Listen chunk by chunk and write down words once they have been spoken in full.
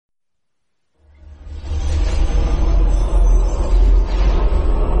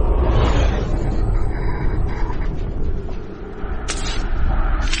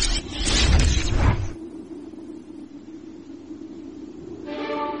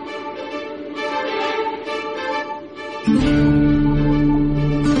Come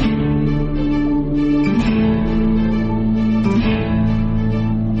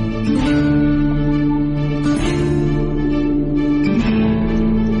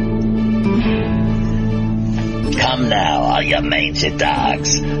now, all you mangy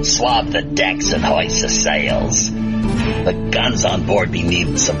dogs. Swab the decks and hoist the sails. The guns on board be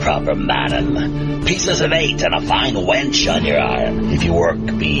needing some proper manning. Pieces of 8 and a fine wench on your arm. If your work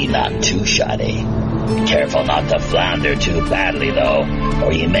be not too shoddy. Careful not to flounder too badly, though,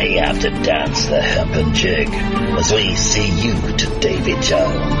 or you may have to dance the hempen jig as we see you to Davy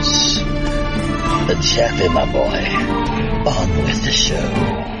Jones. The Chaffee, my boy. On with the show.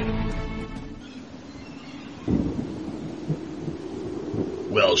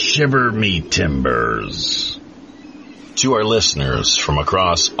 Well, shiver me timbers. To our listeners from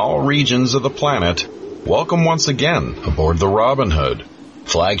across all regions of the planet, welcome once again aboard the Robin Hood,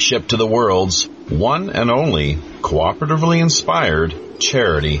 flagship to the world's one and only cooperatively inspired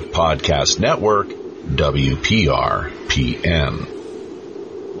charity podcast network, WPRPN.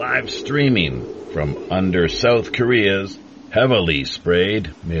 Live streaming from under South Korea's heavily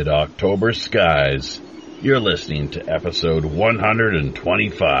sprayed mid-October skies. You're listening to episode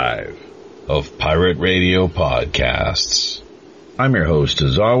 125 of Pirate Radio Podcasts. I'm your host,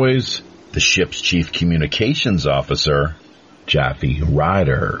 as always, the ship's chief communications officer, Jaffe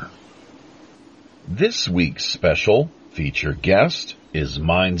Ryder. This week's special feature guest is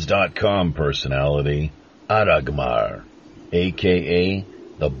Minds.com personality Aragmar, a.k.a.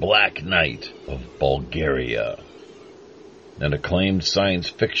 the Black Knight of Bulgaria. An acclaimed science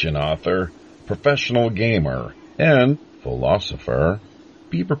fiction author, professional gamer, and philosopher.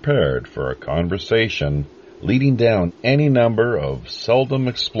 Be prepared for a conversation leading down any number of seldom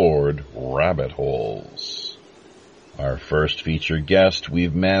explored rabbit holes. Our first featured guest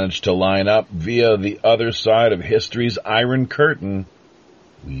we've managed to line up via the other side of history's Iron Curtain.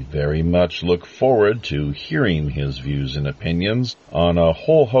 We very much look forward to hearing his views and opinions on a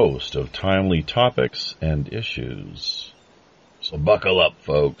whole host of timely topics and issues. So buckle up,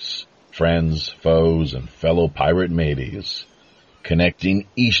 folks, friends, foes, and fellow pirate mateys. Connecting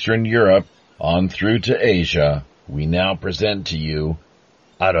Eastern Europe on through to Asia, we now present to you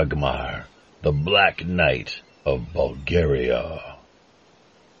Aragmar, the Black Knight of Bulgaria.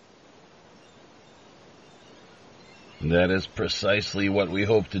 That is precisely what we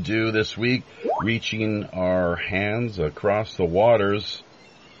hope to do this week, reaching our hands across the waters,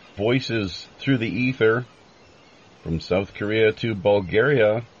 voices through the ether, from South Korea to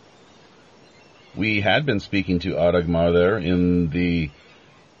Bulgaria. We had been speaking to Aragmar there in the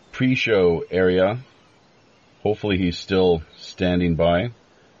pre-show area. Hopefully he's still standing by.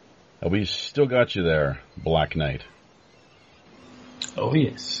 We still got you there, Black Knight. Oh,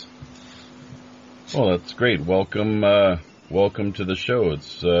 yes. Well, that's great. Welcome to the show.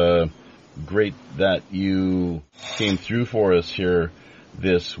 It's great that you came through for us here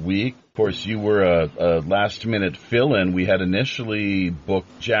this week. Of course, you were a last-minute fill-in. We had initially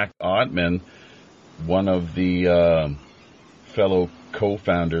booked Jack Ottman, one of the fellow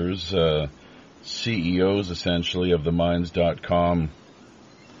co-founders, CEOs essentially of the Minds.com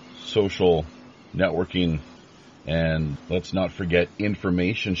social networking, and let's not forget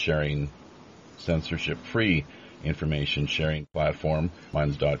information sharing, censorship-free information sharing platform,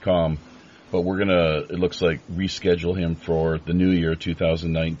 Minds.com. But we're gonna, it looks like, reschedule him for the new year,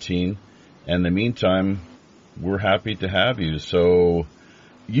 2019. And in the meantime, we're happy to have you. So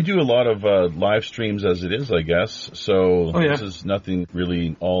you do a lot of live streams as it is, I guess. So This is nothing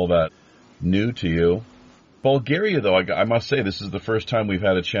really all that new to you. Bulgaria, though, I must say, this is the first time we've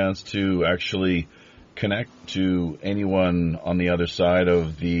had a chance to actually connect to anyone on the other side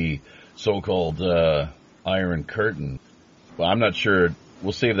of the so-called Iron Curtain. Well, I'm not sure.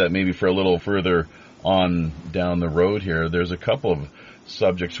 We'll save that maybe for a little further on down the road here. There's a couple of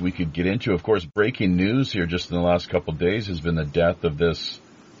subjects we could get into. Of course, breaking news here just in the last couple of days has been the death of this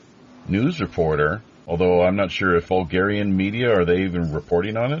news reporter, although I'm not sure if Bulgarian media, are they even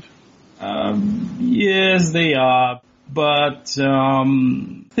reporting on it? Yes, they are, but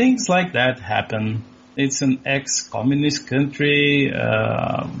things like that happen. It's an ex-communist country.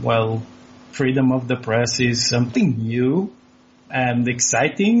 Freedom of the press is something new and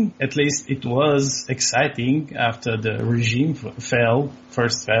exciting. At least it was exciting after the regime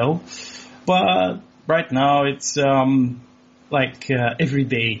first fell. But right now it's every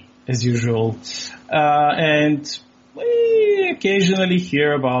day as usual. And we occasionally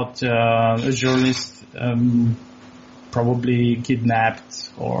hear about a journalist probably kidnapped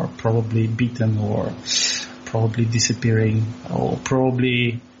or probably beaten or probably disappearing or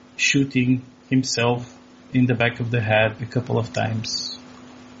probably shooting himself in the back of the head a couple of times.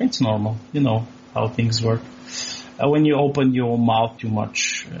 It's normal. You know how things work. When you open your mouth too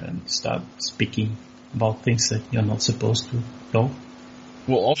much and start speaking about things that you're not supposed to, no?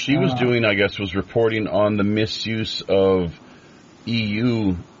 Well, all she was doing, I guess, was reporting on the misuse of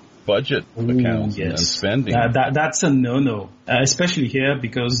EU budget accounts and spending. That's a no-no, especially here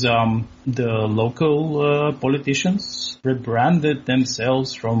because the local politicians rebranded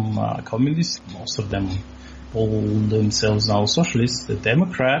themselves from communists. Most of them call themselves now socialists. The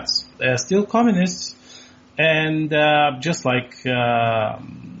Democrats, they're still communists. And just like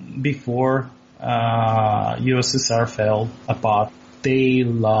before USSR fell apart, they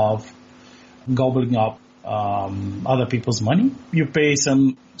love gobbling up other people's money. You pay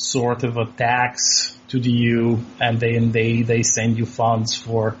some sort of a tax to the EU, and then they send you funds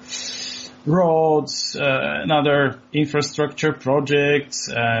for roads and other infrastructure projects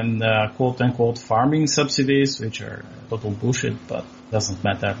and quote-unquote farming subsidies, which are total bullshit, but doesn't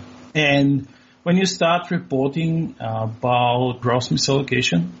matter. And when you start reporting about gross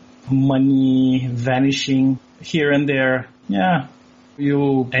misallocation, money vanishing here and there,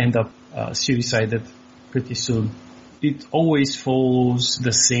 you end up suicided pretty soon. It always follows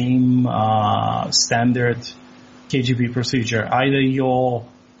the same standard KGB procedure. Either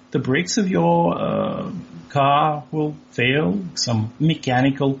the brakes of your car will fail, some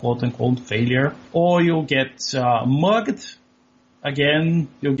mechanical quote-unquote failure, or you'll get mugged. Again,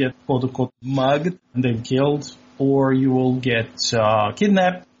 you'll get quote-unquote mugged and then killed, or you will get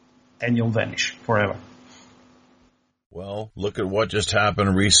kidnapped and you'll vanish forever. Well, look at what just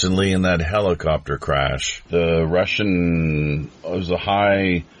happened recently in that helicopter crash. The Russian was a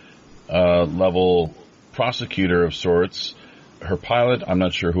high level prosecutor of sorts. Her pilot, I'm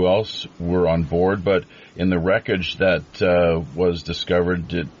not sure who else were on board, but in the wreckage that was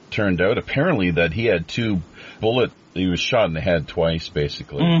discovered, it turned out apparently that he had he was shot in the head twice,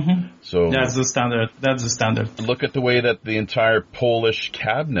 basically. Mm-hmm. So that's the standard. Look at the way that the entire Polish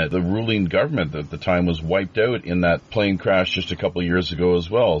cabinet, the ruling government at the time, was wiped out in that plane crash just a couple of years ago as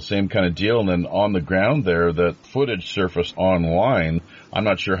well. Same kind of deal. And then on the ground there, the footage surfaced online. I'm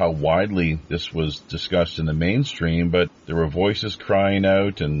not sure how widely this was discussed in the mainstream, but there were voices crying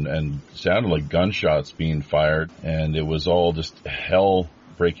out and sounded like gunshots being fired. And it was all just hell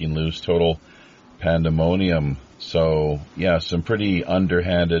breaking loose, total pandemonium. So, yeah, some pretty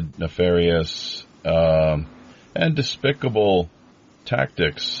underhanded, nefarious, and despicable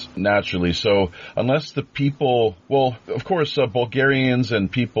tactics, naturally. So, unless the people, well, of course, Bulgarians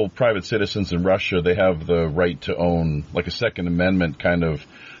and private citizens in Russia, they have the right to own, like a Second Amendment kind of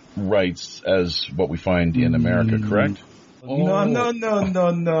rights as what we find in America, correct? No.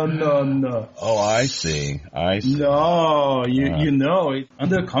 Oh, I see. No, you know,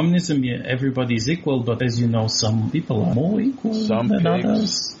 under communism, everybody's equal, but as you know, some people are more equal than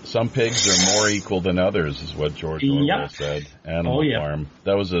others. Some pigs are more equal than others, is what George Orwell said. Animal Farm.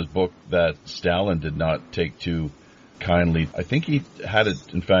 That was a book that Stalin did not take too kindly. I think he had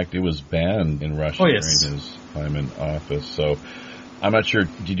it, in fact, it was banned in Russia during his time in office. So, I'm not sure,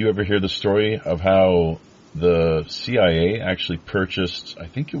 did you ever hear the story of how the CIA actually purchased, I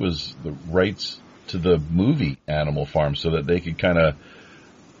think it was the rights to the movie Animal Farm so that they could kind of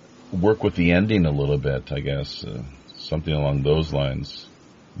work with the ending a little bit, I guess. Something along those lines,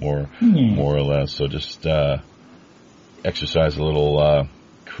 more or less. So just exercise a little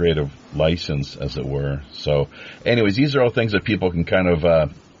creative license, as it were. So anyways, these are all things that people can kind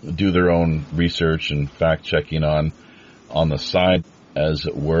of do their own research and fact-checking on the side, as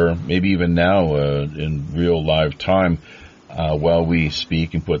it were, maybe even now in real live time while we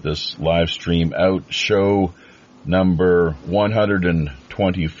speak and put this live stream out. Show number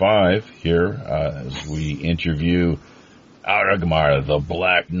 125 here as we interview Aragmar, the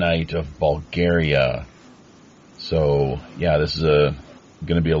Black Knight of Bulgaria. So, yeah, this is going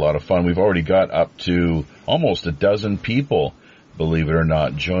to be a lot of fun. We've already got up to almost a dozen people, believe it or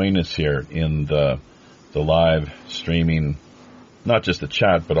not, join us here in the live streaming. Not just the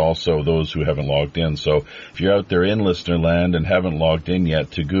chat, but also those who haven't logged in. So if you're out there in listener land and haven't logged in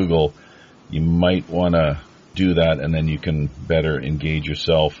yet to Google, you might want to do that, and then you can better engage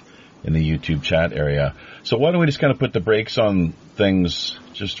yourself in the YouTube chat area. So why don't we just kind of put the brakes on things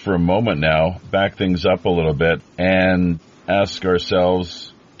just for a moment now, back things up a little bit, and ask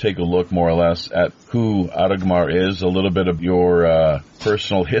ourselves, take a look more or less at who Aragmar is, a little bit of your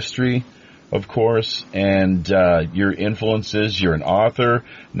personal history, of course, and your influences. You're an author,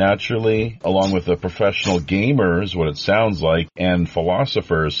 naturally, along with a professional gamer, is what it sounds like, and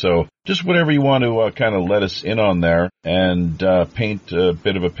philosopher. So just whatever you want to kind of let us in on there and paint a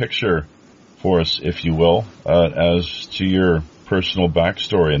bit of a picture for us, if you will, as to your personal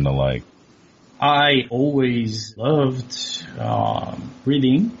backstory and the like. I always loved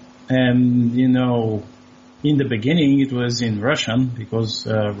reading, and in the beginning it was in Russian because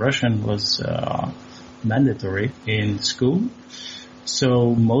Russian was mandatory in school.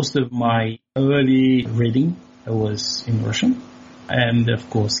 So most of my early reading was in Russian, and of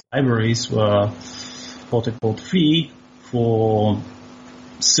course libraries were quote-unquote free for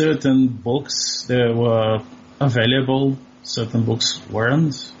certain books that were available. Certain books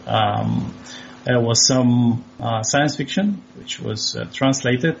weren't. There was some science fiction which was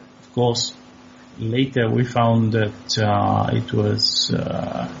translated. Of course, later we found that it was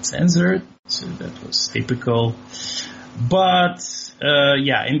censored, so that was typical. But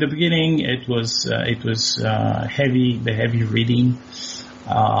in the beginning it was heavy reading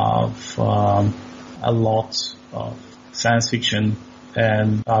of a lot of science fiction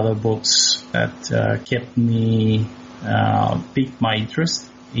and other books that kept me piqued my interest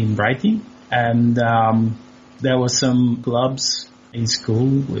in writing. And there were some clubs in school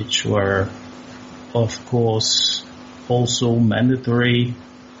which were, of course, also mandatory,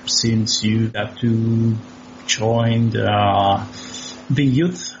 since you have to join the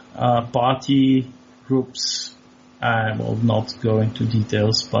youth party groups. I will not go into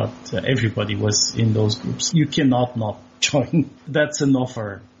details, but everybody was in those groups. You cannot not join. That's an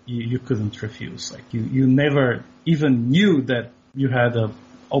offer you couldn't refuse. Like you never even knew that you had a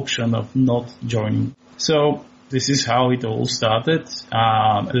option of not joining. So this is how it all started.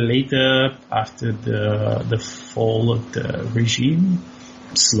 Later, after the fall of the regime,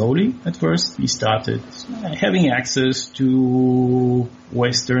 slowly at first, we started having access to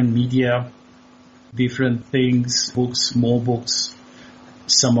Western media, different things, books, more books,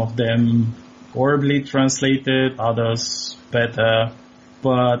 some of them horribly translated, others better.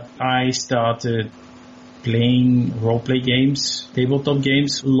 But I started playing role-play games, tabletop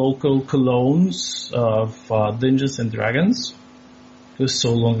games, local clones of Dungeons and Dragons. It was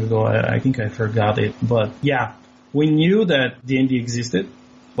so long ago, I think I forgot it. But yeah, we knew that D&D existed,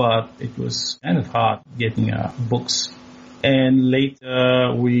 but it was kind of hard getting books. And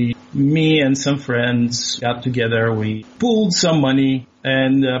later, me and some friends got together, we pooled some money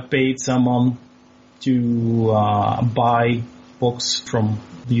and paid someone to buy books from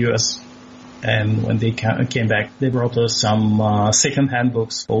the US. And when they came back, they brought us some second-hand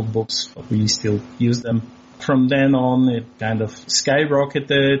books, old books, but we still use them. From then on, it kind of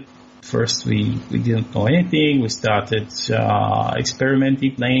skyrocketed. First, we didn't know anything. We started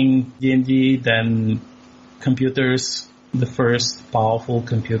experimenting, playing D&D. Then computers, the first powerful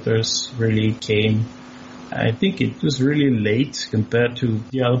computers really came. I think it was really late compared to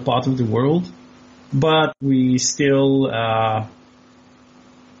the other part of the world. But we still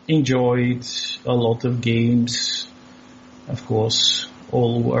enjoyed a lot of games. Of course,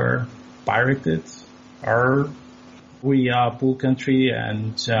 all were pirated. We are pool country,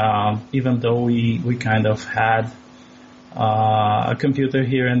 and even though we kind of had a computer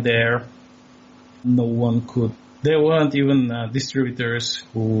here and there, no one could. There weren't even distributors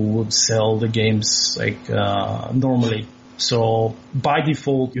who would sell the games like normally. So by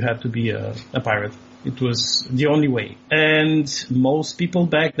default, you had to be a pirate. It was the only way. And most people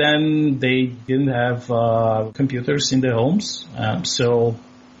back then, they didn't have computers in their homes. So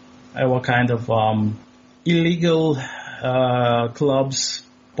there were kind of illegal clubs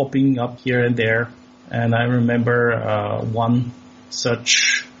popping up here and there. And I remember one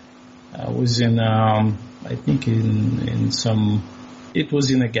such was in, I think it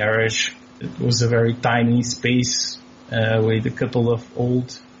was in a garage. It was a very tiny space with a couple of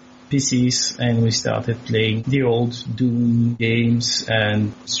old PCs, and we started playing the old Doom games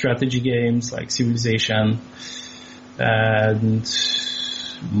and strategy games like Civilization and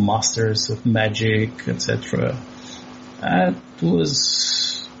Masters of Magic, etc. It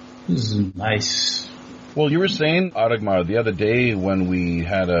was nice. Well, you were saying, Adagmar, the other day when we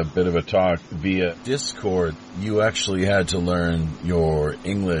had a bit of a talk via Discord, you actually had to learn your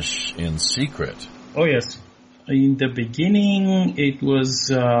English in secret. Oh, yes. In the beginning, it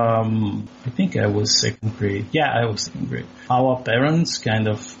was, I think I was second grade. Yeah, I was second grade. Our parents kind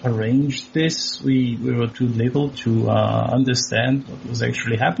of arranged this. We were too little to understand what was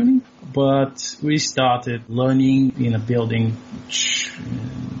actually happening. But we started learning in a building which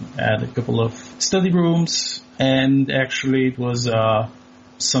had a couple of study rooms. And actually it was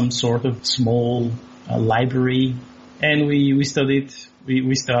some sort of small library. And we studied.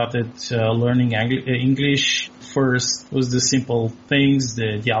 We started learning English first was the simple things,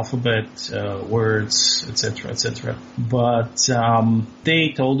 the alphabet, words, etc., etc. But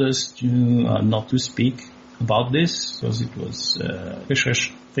they told us to not to speak about this because it was a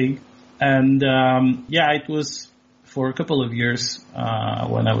hush thing. And it was for a couple of years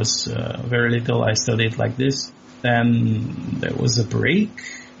when I was very little. I studied like this. Then there was a break,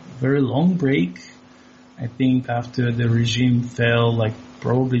 very long break. I think after the regime fell, like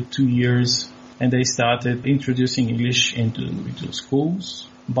probably 2 years, and they started introducing English into schools.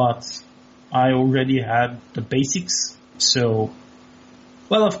 But I already had the basics. So,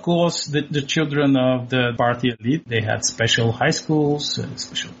 well, of course, the children of the party elite, they had special high schools,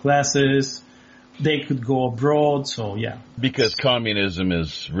 special classes. They could go abroad, so yeah. Because communism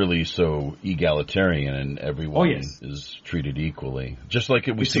is really so egalitarian and everyone is treated equally. Just like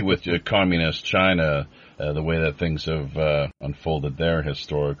we see with communist China, the way that things have unfolded there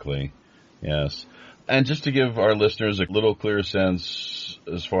historically. Yes. And just to give our listeners a little clearer sense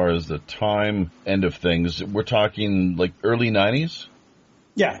as far as the time end of things, we're talking like early 90s?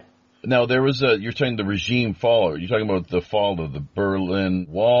 Yeah. Now, there was you're saying the regime fall. You're talking about the fall of the Berlin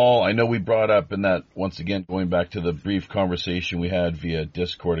Wall. I know we brought up in that, once again, going back to the brief conversation we had via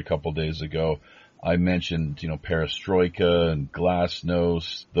Discord a couple days ago, I mentioned, perestroika and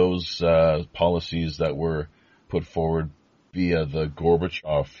glasnost, those policies that were put forward via the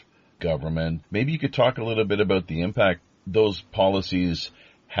Gorbachev government. Maybe you could talk a little bit about the impact those policies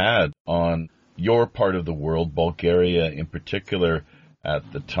had on your part of the world, Bulgaria in particular,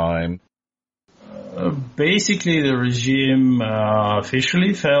 at the time. Basically, the regime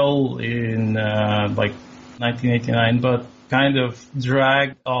officially fell in 1989, but kind of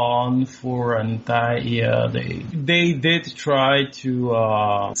dragged on for an entire year. They did try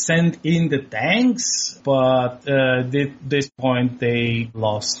to send in the tanks, but at this point they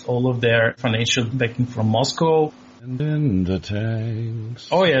lost all of their financial backing from Moscow. And then the tanks.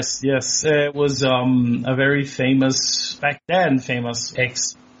 Oh, yes. It was a very famous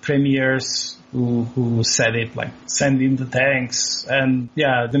ex-premiers who said it, like, send in the tanks. And,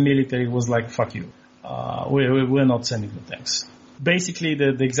 yeah, the military was like, fuck you. We're not sending the tanks. Basically,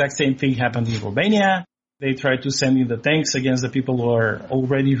 the exact same thing happened in Romania. They tried to send in the tanks against the people who are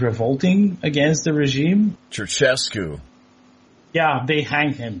already revolting against the regime. Ceausescu. Yeah, they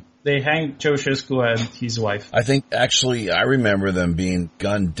hanged him. They hanged Ceausescu and his wife. I think, actually, I remember them being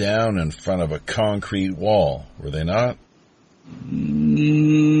gunned down in front of a concrete wall. Were they not?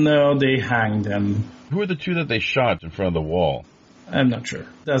 No, they hanged them. Who were the two that they shot in front of the wall? I'm not sure.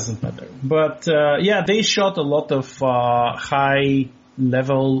 Doesn't matter. But, they shot a lot of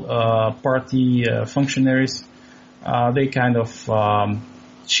high-level party functionaries. They kind of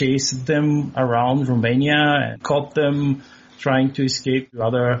chased them around Romania and caught them trying to escape to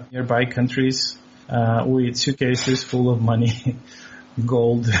other nearby countries with suitcases full of money,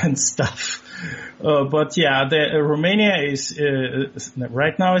 gold and stuff. Romania is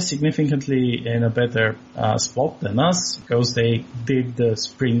right now is significantly in a better spot than us because they did the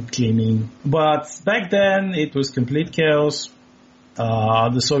spring cleaning. But back then it was complete chaos.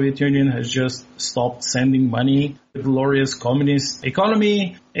 The Soviet Union has just stopped sending money. The glorious communist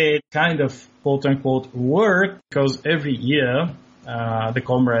economy, it kind of quote-unquote worked because every year the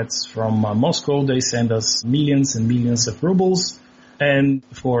comrades from Moscow, they send us millions and millions of rubles. And,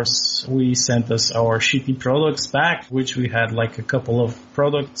 of course, we sent us our shitty products back, which we had like a couple of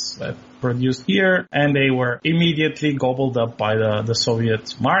products that produced here. And they were immediately gobbled up by the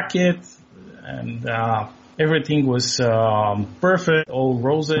Soviet market. And everything was perfect, all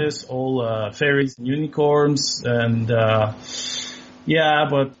roses, all fairies and unicorns. And, but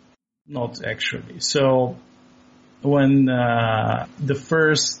not actually. So when the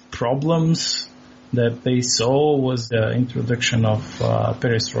first problems that they saw was the introduction of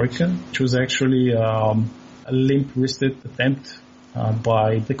perestroika, which was actually a limp-wristed attempt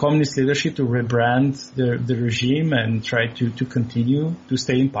by the communist leadership to rebrand the regime and try to continue to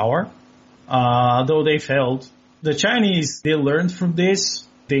stay in power. Though they failed. The Chinese, they learned from this.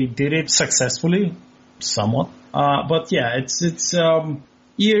 They did it successfully, somewhat. It's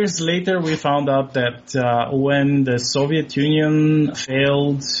years later we found out that when the Soviet Union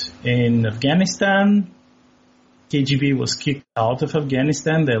failed in Afghanistan, KGB was kicked out of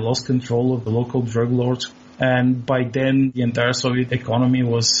Afghanistan. They lost control of the local drug lords. And by then, the entire Soviet economy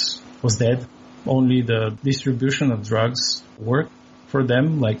was dead. Only the distribution of drugs worked for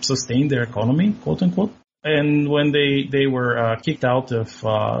them, like sustain their economy, quote unquote. And when they were kicked out of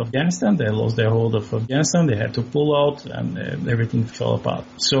Afghanistan, they lost their hold of Afghanistan. They had to pull out, and everything fell apart.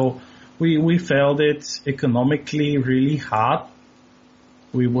 So we felt it economically really hard.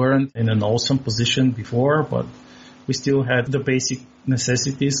 We weren't in an awesome position before, but we still had the basic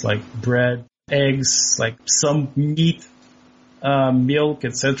necessities like bread, eggs, like some meat, milk,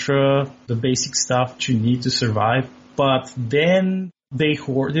 etc. The basic stuff that you need to survive. But then they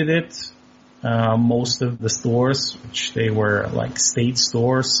hoarded it. Most of the stores, which they were like state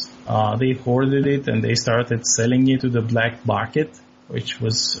stores, they hoarded it and they started selling it to the black market, which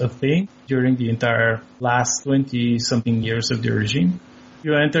was a thing during the entire last 20-something years of the regime.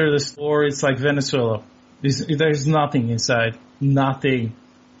 You enter the store, it's like Venezuela. There's nothing inside. Nothing.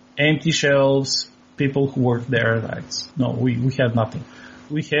 Empty shelves. People who work there, like, no, we had nothing.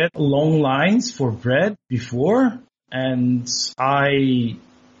 We had long lines for bread before, and I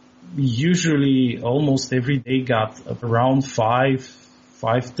usually almost every day got around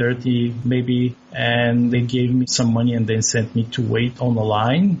 5:30 maybe, and they gave me some money and then sent me to wait on the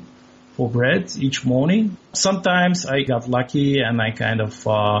line for bread each morning. Sometimes I got lucky and I kind of,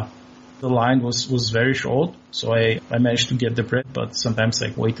 the line was very short, so I managed to get the bread, but sometimes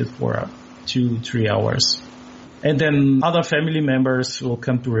I waited for 2-3 hours. And then other family members will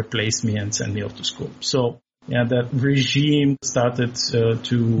come to replace me and send me off to school. So yeah, that regime started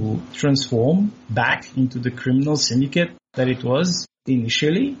to transform back into the criminal syndicate that it was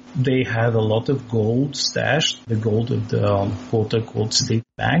initially. They had a lot of gold stashed, the gold of the quote-unquote state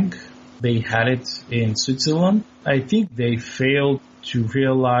bank. They had it in Switzerland. I think they failed to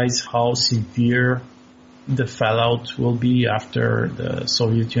realize how severe the fallout will be after the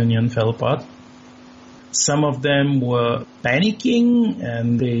Soviet Union fell apart. Some of them were panicking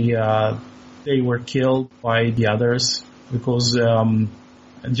and they were killed by the others because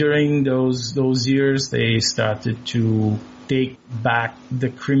during those years they started to take back the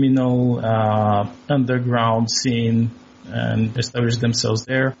criminal underground scene and establish themselves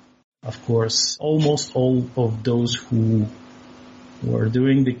there. Of course, almost all of those who were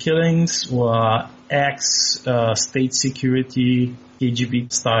doing the killings were ex-state security,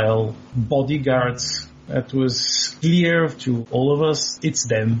 KGB style bodyguards. That was clear to all of us. It's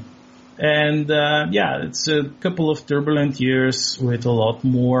them. And it's a couple of turbulent years with a lot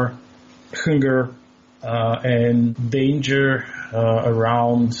more hunger and danger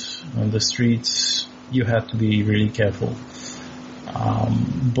around on the streets. You had to be really careful.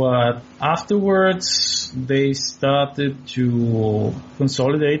 But afterwards, they started to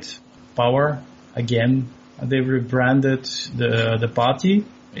consolidate power again. They rebranded the party.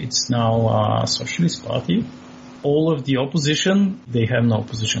 It's now a socialist party. All of the opposition, they have no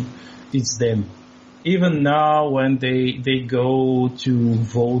opposition. It's them. Even now, when they go to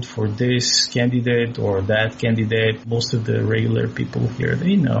vote for this candidate or that candidate, most of the regular people here,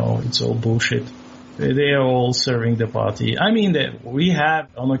 they know it's all bullshit. They are all serving the party. I mean, we have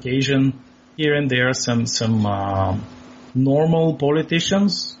on occasion here and there some normal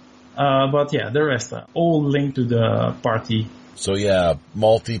politicians, but yeah, the rest are all linked to the party. So yeah,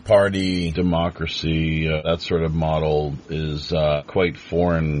 multi-party democracy, that sort of model is quite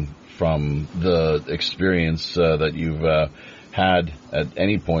foreign from the experience that you've had at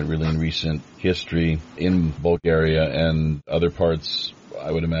any point really in recent history in Bulgaria and other parts,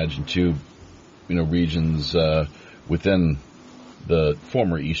 I would imagine too, regions within the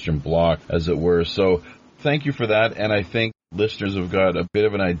former Eastern Bloc, as it were. So thank you for that. And I think listeners have got a bit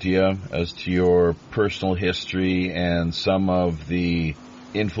of an idea as to your personal history and some of the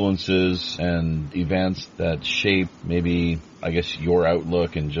influences and events that shape maybe, I guess, your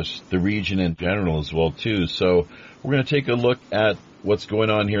outlook and just the region in general as well, too. So we're going to take a look at what's going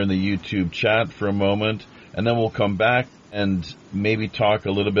on here in the YouTube chat for a moment, and then we'll come back and maybe talk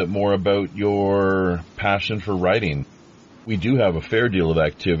a little bit more about your passion for writing. We do have a fair deal of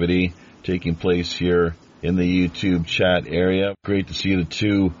activity taking place here in the YouTube chat area. Great to see the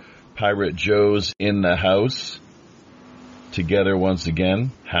two Pirate Joes in the house together once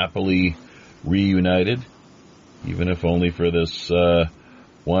again, happily reunited, even if only for this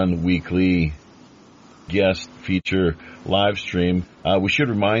one weekly guest feature live stream. We should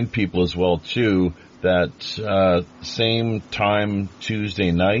remind people as well, too, that same time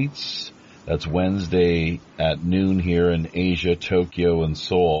Tuesday nights, that's Wednesday at noon here in Asia, Tokyo, and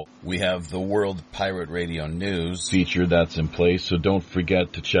Seoul. We have the World Pirate Radio News feature that's in place, so don't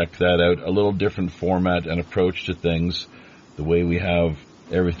forget to check that out. A little different format and approach to things, the way we have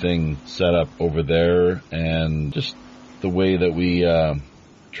everything set up over there, and just the way that we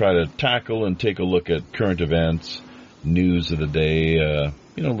try to tackle and take a look at current events, news of the day, a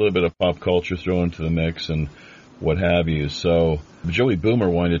little bit of pop culture thrown into the mix and what have you. So Joey Boomer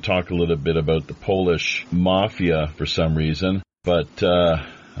wanted to talk a little bit about the Polish mafia for some reason, but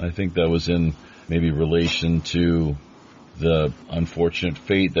I think that was in maybe relation to the unfortunate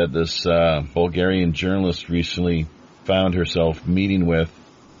fate that this Bulgarian journalist recently found herself meeting with.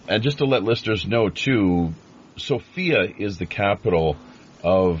 And just to let listeners know, too, Sofia is the capital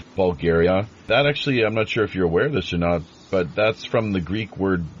of Bulgaria. That actually, I'm not sure if you're aware of this or not, but that's from the Greek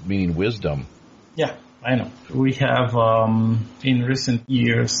word meaning wisdom. Yeah, I know. We have, in recent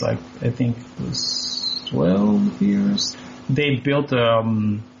years, like I think it was 12 years, they built a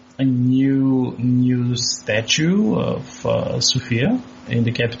new statue of Sofia in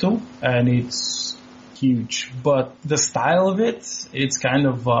the capital, and it's huge. But the style of it's kind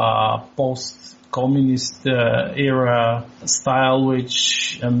of post-communist era style,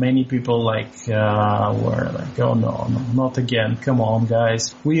 which many people were like, oh no, not again. Come on,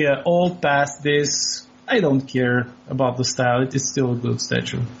 guys. We are all past this. I don't care about the style. It is still a good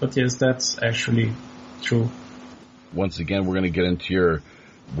statue. But yes, that's actually true. Once again, we're going to get into your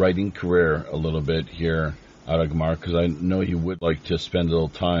writing career a little bit here, Aragmar, because I know you would like to spend a little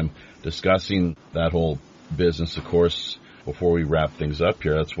time discussing that whole business, of course, before we wrap things up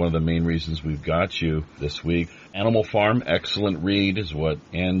here. That's one of the main reasons we've got you this week. Animal Farm, excellent read, is what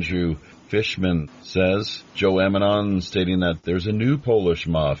Andrew Fishman says. Joe Emanon stating that there's a new Polish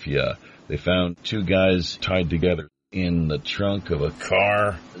mafia. They found two guys tied together in the trunk of a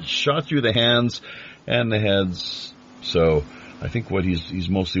car, shot through the hands and the heads. So I think what he's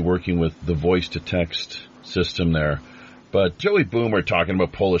mostly working with the voice-to-text system there. But Joey Boomer talking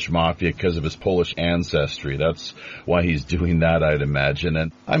about Polish mafia because of his Polish ancestry. That's why he's doing that, I'd imagine.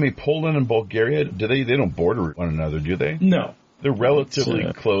 And I mean, Poland and Bulgaria, they don't border one another, do they? No. They're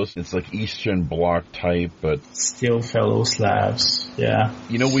relatively close. It's like Eastern Bloc type, but still fellow Slavs. Yeah.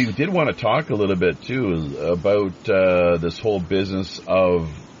 You know, we did want to talk a little bit too about this whole business of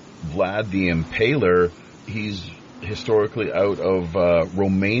Vlad the Impaler. He's historically out of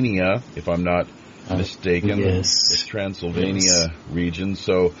Romania, if I'm not mistaken. Yes. The Transylvania region.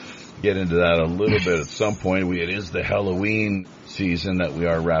 So get into that a little bit at some point. It is the Halloween season that we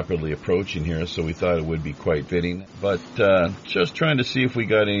are rapidly approaching here, so we thought it would be quite fitting. But just trying to see if we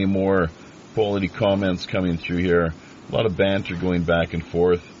got any more quality comments coming through here. A lot of banter going back and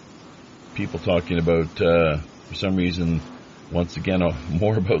forth. People talking about, for some reason, once again,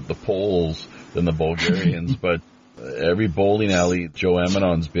 more about the Poles than the Bulgarians. But every bowling alley Joe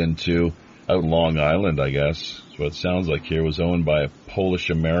Emanon's been to out in Long Island, I guess, that's what it sounds like here, was owned by a Polish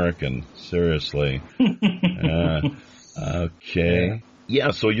American. Seriously. Okay.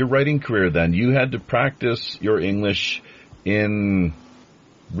 Yeah, so your writing career then, you had to practice your English in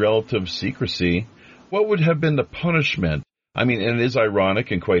relative secrecy. What would have been the punishment? I mean, and it is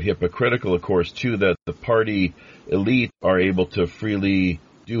ironic and quite hypocritical, of course, too, that the party elite are able to freely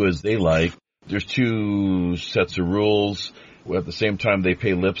do as they like. There's two sets of rules. At the same time, they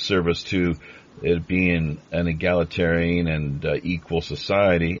pay lip service to it being an egalitarian and equal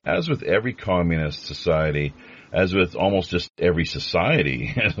society, as with every communist society, as with almost just every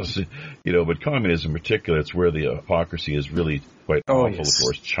society, but communism in particular, it's where the hypocrisy is really quite awful. Yes. Of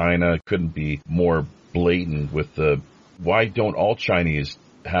course, China couldn't be more blatant with why don't all Chinese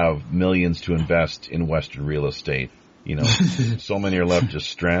have millions to invest in Western real estate? So many are left just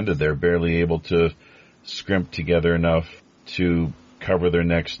stranded. They're barely able to scrimp together enough to cover their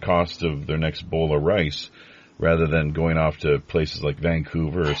next cost of their next bowl of rice, rather than going off to places like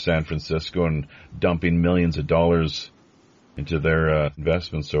Vancouver or San Francisco and dumping millions of dollars into their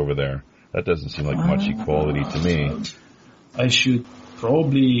investments over there. That doesn't seem like much equality to me. I should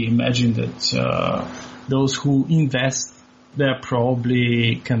probably imagine that those who invest, they're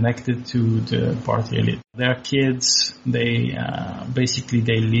probably connected to the party elite. Their kids, they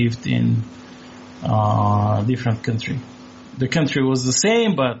lived in a different country. The country was the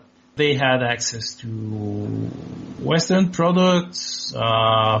same, but they had access to Western products.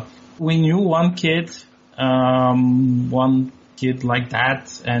 We knew one kid like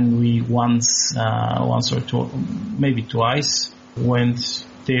that, and we once or maybe twice went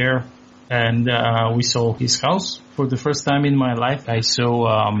there, and we saw his house for the first time in my life. I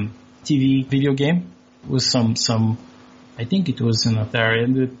saw TV video game with some I think it was an Atari,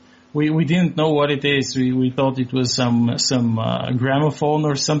 and we didn't know what it is. We thought it was some gramophone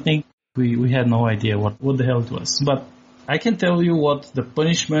or something. We had no idea what the hell it was. But I can tell you what the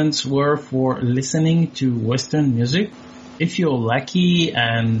punishments were for listening to Western music. If you're lucky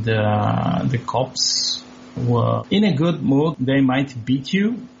and the cops were in a good mood, they might beat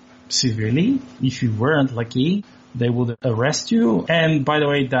you severely. If you weren't lucky, they would arrest you. And by the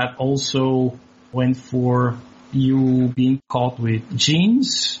way, that also went for you being caught with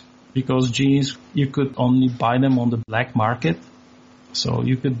jeans, because jeans, you could only buy them on the black market. So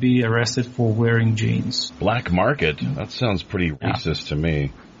you could be arrested for wearing jeans. Black market? That sounds pretty racist to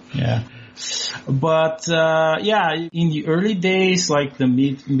me. Yeah. But, in the early days, like the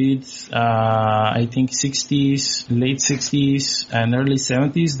I think 60s, late 60s and early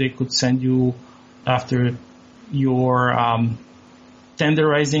 70s, they could send you after your,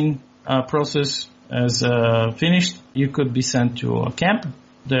 tenderizing, process as, finished. You could be sent to a camp.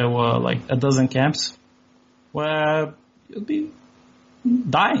 There were like a dozen camps where you'd be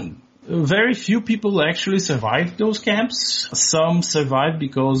dying. Very few people actually survived those camps. Some survived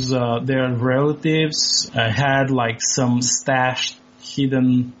because their relatives had like some stashed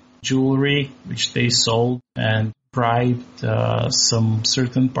hidden jewelry which they sold and bribed some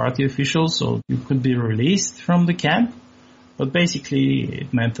certain party officials, so you could be released from the camp. But basically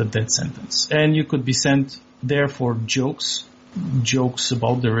it meant a death sentence. And you could be sent there for jokes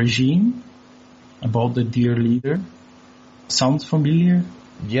about the regime, about the dear leader. Sounds familiar?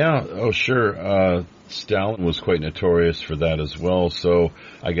 Yeah, oh sure. Stalin was quite notorious for that as well, so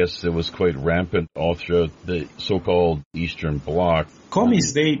I guess it was quite rampant all throughout the so-called Eastern Bloc.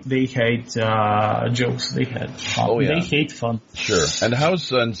 Commies, they hate jokes, they hate fun. Oh, yeah. They hate fun. Sure.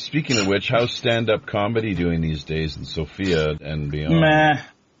 And speaking of which, how's stand-up comedy doing these days in Sofia and beyond? Meh.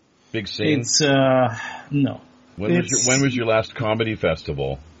 Big scene? It's, no. When was your last comedy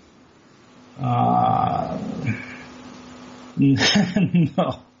festival?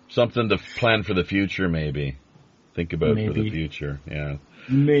 No. Something to plan for the future, maybe. Think about Maybe. for the future, yeah.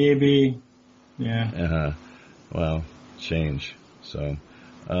 Maybe. Yeah. Uh-huh. Well, change. So,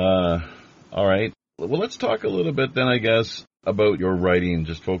 all right. Well, let's talk a little bit then, I guess, about your writing.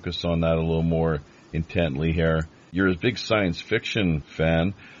 Just focus on that a little more intently here. You're a big science fiction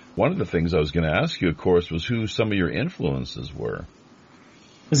fan. One of the things I was going to ask you, of course, was who some of your influences were.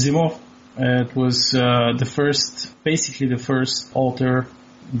 Asimov. It was basically the first author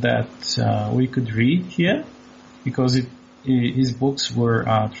that we could read here, because his books were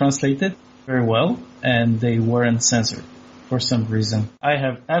translated very well and they weren't censored for some reason. I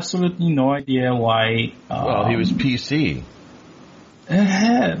have absolutely no idea why. Well, he was PC.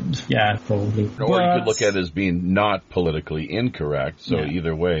 Yeah, probably. Or you could look at it as being not politically incorrect, so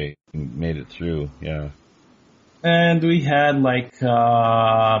either way, you made it through, yeah. And we had like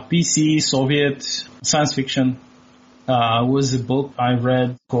PC, Soviet science fiction. Was a book I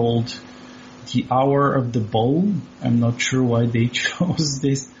read called The Hour of the Bull. I'm not sure why they chose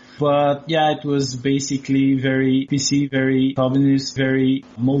this. But yeah, it was basically very PC, very communist, very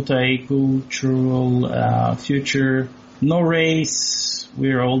multicultural future. No race.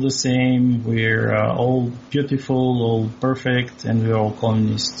 We're all the same. We're all beautiful, all perfect, and we're all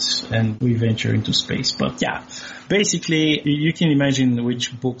communists. And we venture into space. But yeah, basically, you can imagine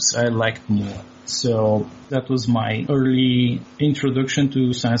which books I liked more. So that was my early introduction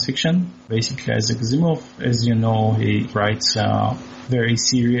to science fiction. Basically, Isaac Asimov, as you know, he writes very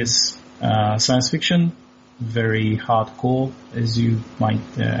serious science fiction, very hardcore, as you might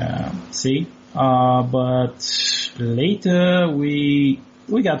say. But later we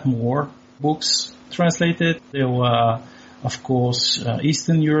got more books translated. There were, of course,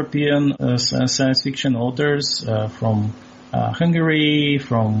 Eastern European science fiction authors from Hungary,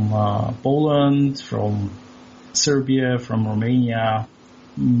 from Poland, from Serbia, from Romania.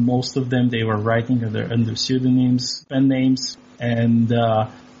 Most of them, they were writing under pseudonyms, pen names, and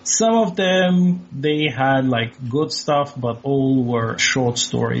some of them, they had like good stuff, but all were short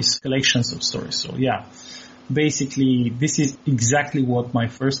stories, collections of stories. So yeah, basically this is exactly what my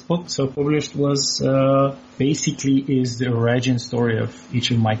first book self-published was. Basically is the origin story of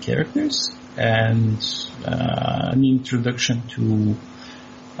each of my characters and an introduction to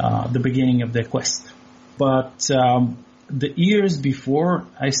the beginning of their quest. But the years before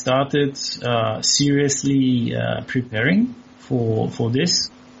I started seriously preparing for this,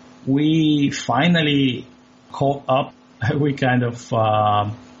 we finally caught up. We kind of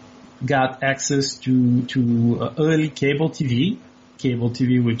got access to early cable TV,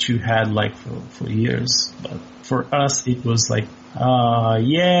 which you had like for years. But for us, it was like,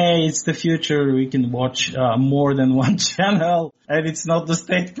 yay, it's the future. We can watch more than one channel, and it's not the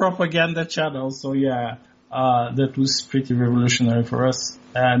state propaganda channel. So yeah, that was pretty revolutionary for us.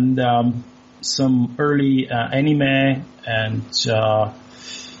 And some early anime and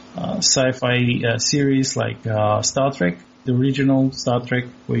sci-fi series like Star Trek, the original Star Trek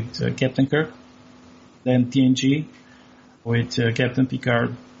with Captain Kirk, then TNG with Captain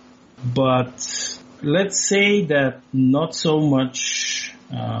Picard. But let's say that not so much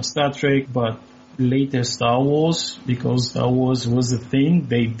Star Trek, but later Star Wars, because Star Wars was a thing.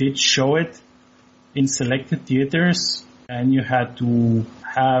 They did show it in selected theaters, and you had to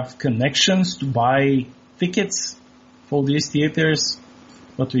have connections to buy tickets for these theaters,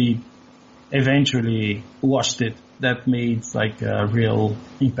 but we eventually watched it. That made like a real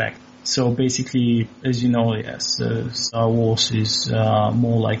impact. So basically, as you know, yes, Star Wars is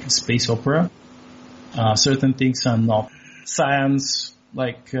more like a space opera. Certain things are not science,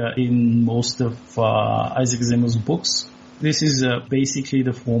 like in most of Isaac Asimov's books. This is basically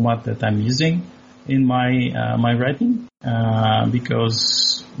the format that I'm using in my writing,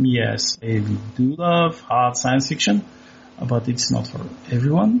 because yes, I do love hard science fiction, but it's not for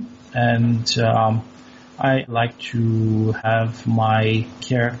everyone. And I like to have my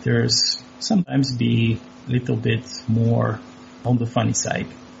characters sometimes be a little bit more on the funny side,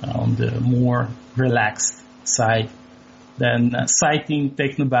 on the more relaxed side than citing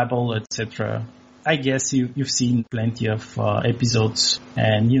technobabble, etc. I guess you've seen plenty of episodes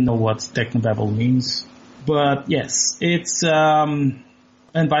and you know what technobabble means. But yes, it's and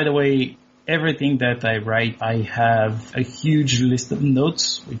by the way, everything that I write, I have a huge list of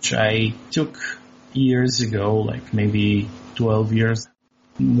notes which I took years ago, like maybe 12 years,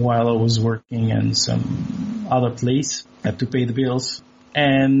 while I was working in some other place, had to pay the bills.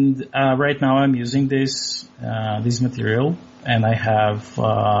 And right now I'm using this material, and I have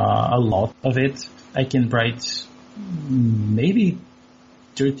a lot of it. I can write maybe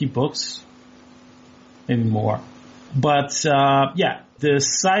 30 books, maybe more. But yeah, the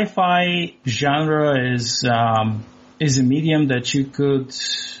sci-fi genre is a medium that you could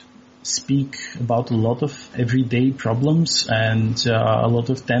speak about a lot of everyday problems and a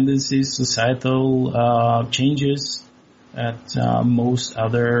lot of tendencies, societal changes that most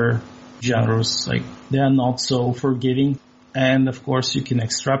other genres, like, they are not so forgiving. And of course you can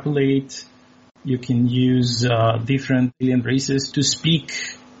extrapolate, you can use different alien races to speak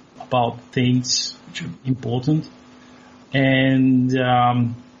about things which are important. And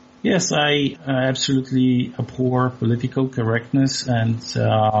yes, I absolutely abhor political correctness, and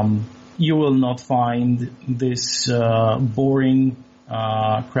you will not find this boring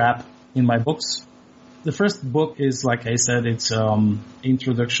crap in my books. The first book is, like I said, it's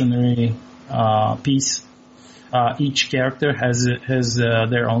introductory piece. Each character has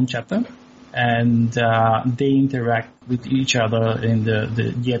their own chapter, and they interact with each other in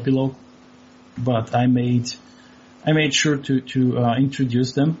the epilogue. But I made sure to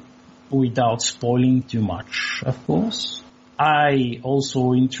introduce them without spoiling too much, of course. I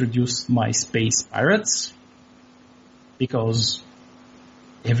also introduced my space pirates, because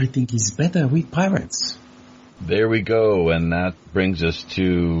everything is better with pirates. There we go, and that brings us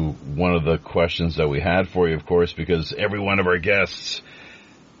to one of the questions that we had for you, of course, because every one of our guests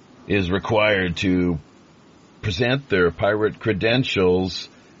is required to present their pirate credentials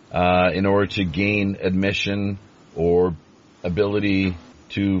in order to gain admission or ability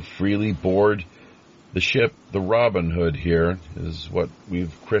to freely board the ship. The Robin Hood here is what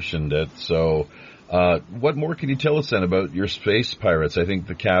we've christened it. So what more can you tell us then about your space pirates? I think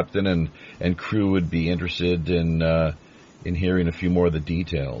the captain and crew would be interested in hearing a few more of the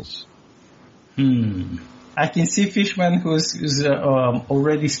details. I can see Fishman who's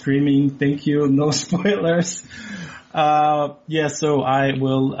already screaming, "Thank you, no spoilers." Yeah, so I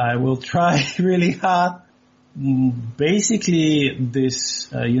will try really hard. Basically, this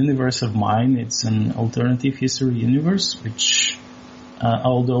universe of mine, it's an alternative history universe, which,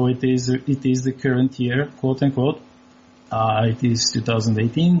 although it is the current year, quote unquote, it is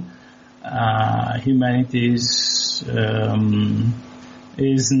 2018. Humanity is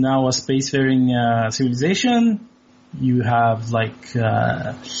now a spacefaring civilization. You have like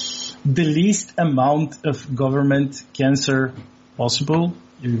the least amount of government cancer possible.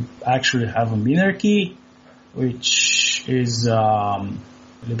 You actually have a monarchy, which is a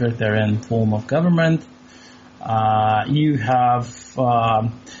libertarian form of government. You have,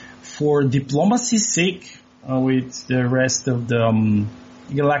 for diplomacy's sake, with the rest of the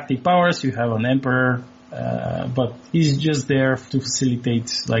galactic powers, you have an emperor, but he's just there to facilitate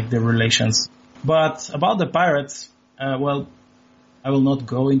like the relations. But about the pirates, well, I will not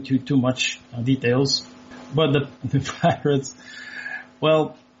go into too much details, but the pirates,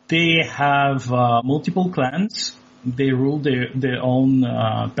 well, they have multiple clans. They rule their own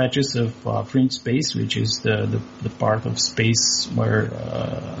patches of fringe space, which is the part of space where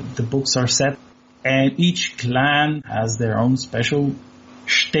the books are set. And each clan has their own special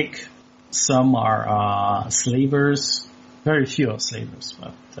shtick. Some are slavers, very few are slavers,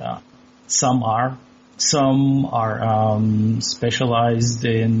 but some are. Some are specialized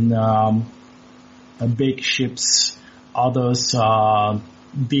in big ships. Others are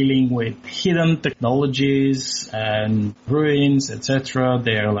dealing with hidden technologies and ruins, etc.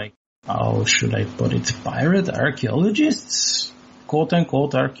 They're like, how should I put it, pirate archaeologists, quote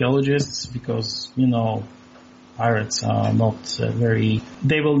unquote archaeologists, because, you know, pirates are not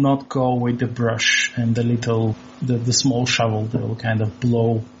they will not go with the brush and the small shovel. They will kind of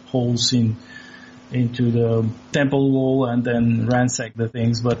blow holes into the temple wall and then ransack the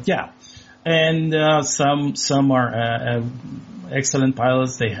things. But yeah, and some are excellent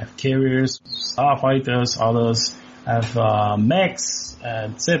pilots. They have carriers, starfighters, others have mechs,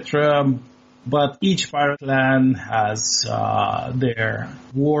 etc. But each pirate clan has their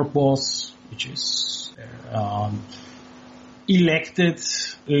war boss, which is their elected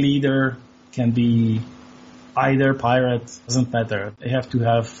leader. Can be either pirate, doesn't matter. They have to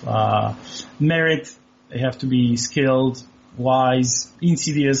have merit. They have to be skilled, wise,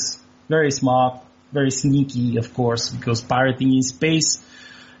 insidious, very smart, very sneaky, of course, because pirating in space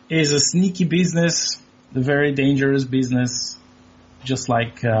is a sneaky business, a very dangerous business, just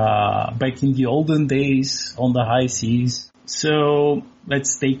like back in the olden days on the high seas. So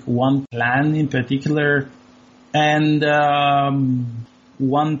let's take one clan in particular, and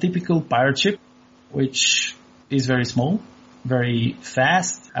one typical pirate ship, which is very small, very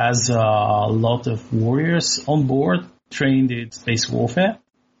fast, has a lot of warriors on board, trained in space warfare.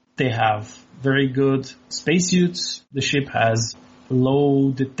 They have very good spacesuits. The ship has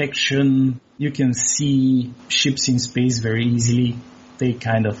low detection. You can see ships in space very easily. They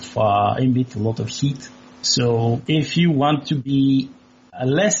kind of emit a lot of heat. So if you want to be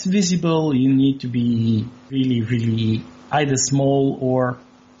less visible, you need to be really, really either small or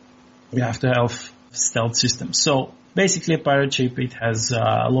you have to have stealth systems. So basically a pirate ship, it has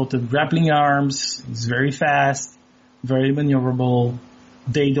a lot of grappling arms. It's very fast, very maneuverable.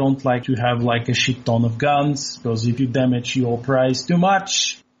 They don't like to have like a shit ton of guns, because if you damage your prize too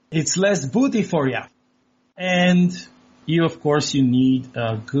much, it's less booty for you. And you, of course, you need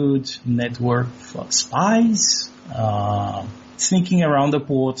a good network of spies, sneaking around the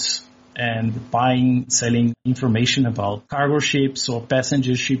ports and buying, selling information about cargo ships or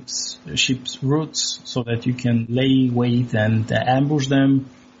passenger ships routes, so that you can lay wait and ambush them.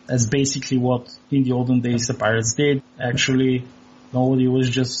 That's basically what in the olden days the pirates did. Actually, nobody was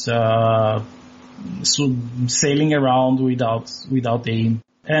just sailing around without aim.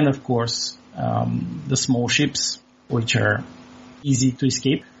 And of course, the small ships, which are easy to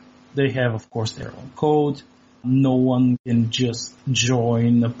escape. They have, of course, their own code. No one can just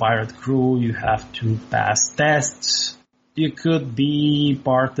join a pirate crew. You have to pass tests. You could be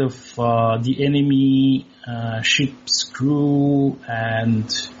part of the enemy ship's crew,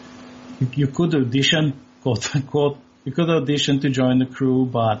 and you could audition, quote unquote. You could audition to join the crew,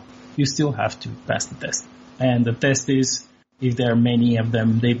 but you still have to pass the test. And the test is, if there are many of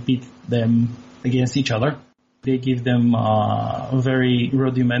them, they pit them against each other. They give them a very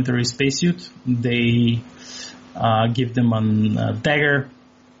rudimentary spacesuit. They give them a dagger.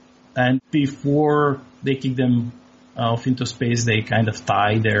 And before they kick them off into space, they kind of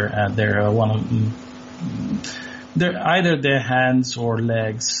tie either their hands or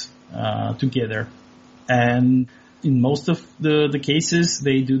legs together. And in most of the cases,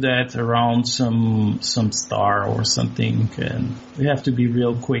 they do that around some star or something, and you have to be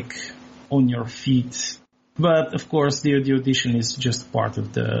real quick on your feet. But of course, the audition is just part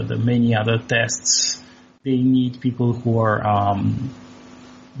of the many other tests. They need people who are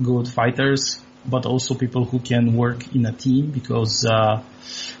good fighters, but also people who can work in a team, because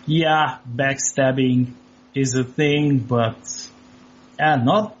backstabbing is a thing, but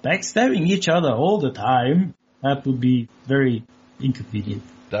not backstabbing each other all the time. That would be very inconvenient.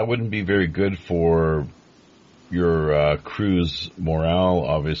 That wouldn't be very good for your crew's morale,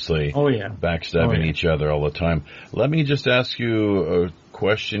 obviously. Oh, yeah. Backstabbing each other all the time. Let me just ask you a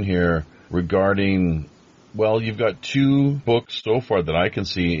question here regarding, well, you've got 2 books so far that I can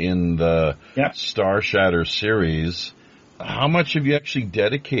see in the Star Shatter series. How much have you actually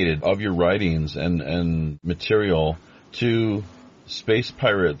dedicated of your writings and material to space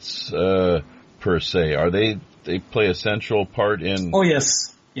pirates per se? Are they play a central part in... Oh,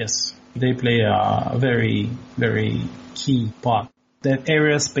 yes. Yes. They play a very, very key part. That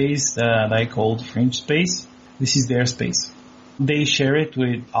area space that I called Fringe Space, this is their space. They share it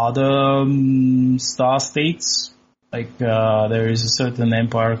with other star states. Like there is a certain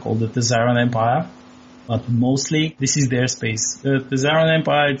empire called the Tezaran Empire. But mostly, this is their space. The Tezaran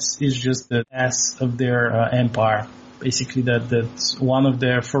Empire is just the ass of their empire. Basically, that's one of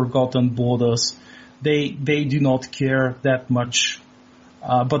their forgotten borders. They do not care that much.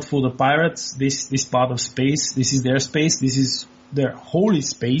 But for the pirates, this part of space, this is their space. This is their holy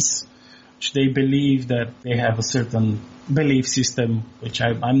space, which they believe that they have a certain belief system, which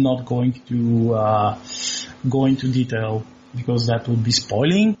I'm not going to go into detail because that would be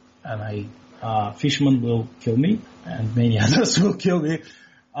spoiling, and Fishman will kill me, and many others will kill me.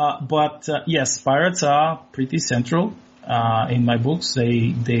 But yes, pirates are pretty central in my books.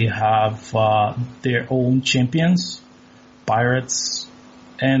 They have their own champions, pirates,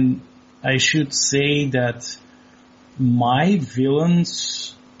 and I should say that my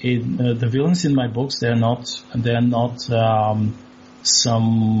villains, the villains in my books, they're not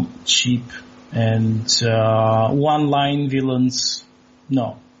some cheap and one-line villains.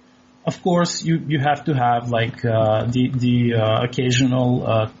 No. Of course, you have to have like the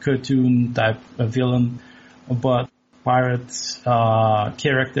occasional cartoon type of villain, but pirate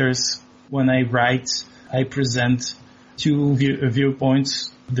characters, when I write, I present two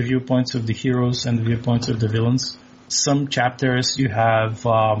viewpoints, the viewpoints of the heroes and the viewpoints of the villains. Some chapters you have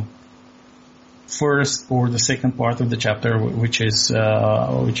first or the second part of the chapter, which is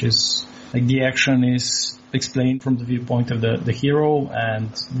like the action is explained from the viewpoint of the hero, and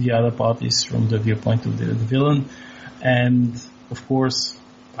the other part is from the viewpoint of the villain. And of course,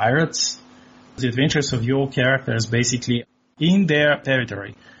 pirates, the adventures of your characters basically in their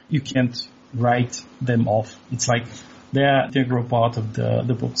territory. You can't write them off. It's like they're an integral part of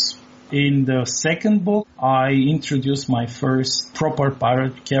the books. In the second book, I introduced my first proper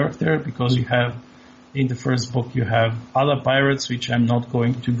pirate character, because in the first book you have other pirates, which I'm not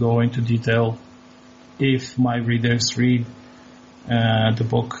going to go into detail. If my readers read the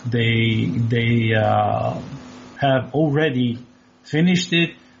book, they have already finished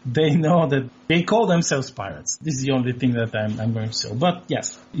it. They know that they call themselves pirates. This is the only thing that I'm going to say. But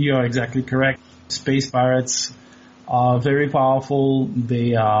yes, you are exactly correct. Space pirates are very powerful.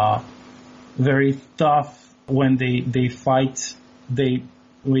 They are very tough. When they fight, they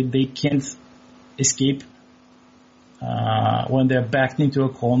can't escape. When they're backed into a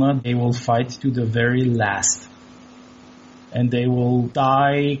corner, they will fight to the very last. And they will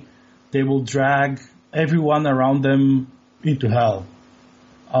die, they will drag everyone around them into hell.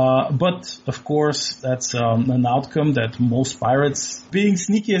 But, of course, that's an outcome that most pirates, being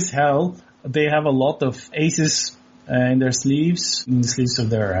sneaky as hell, they have a lot of aces in their sleeves, in the sleeves of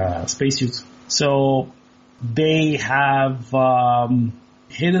their spacesuits. So they have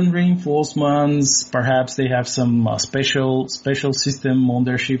hidden reinforcements. Perhaps they have some special system on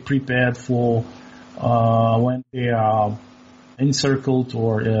their ship prepared for when they are encircled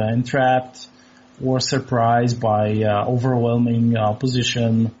or entrapped or surprised by overwhelming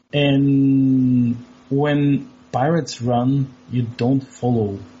opposition. And when pirates run, you don't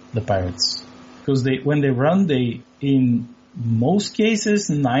follow the pirates, because when they run, in most cases,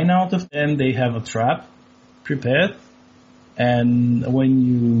 9 out of 10, they have a trap prepared. And when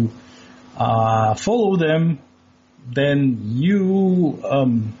you follow them, then you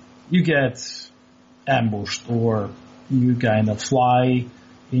get ambushed, or you kind of fly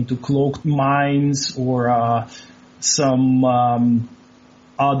into cloaked mines, or some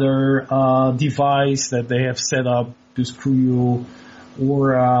other device that they have set up to screw you,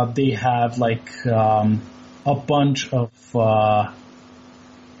 or they have like a bunch of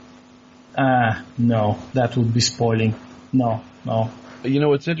no, that would be spoiling. No. You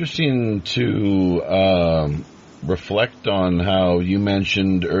know, it's interesting to reflect on how you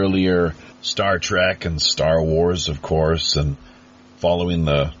mentioned earlier Star Trek and Star Wars, of course, and following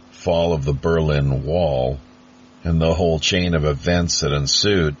the fall of the Berlin Wall and the whole chain of events that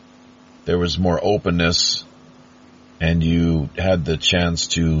ensued. There was more openness, and you had the chance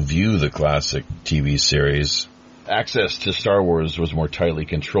to view the classic TV series. Access to Star Wars was more tightly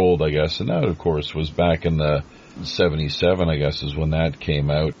controlled, I guess, and that, of course, was back in the 77, I guess, is when that came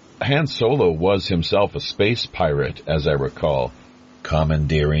out. Han Solo was himself a space pirate, as I recall,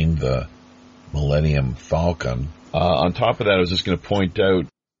 commandeering the Millennium Falcon. On top of that, I was just going to point out,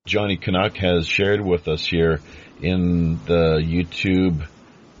 Johnny Canuck has shared with us here in the YouTube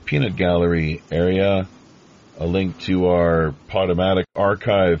Peanut Gallery area a link to our Podomatic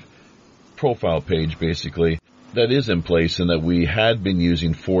archive profile page, basically, that is in place and that we had been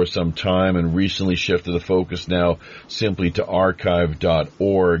using for some time and recently shifted the focus now simply to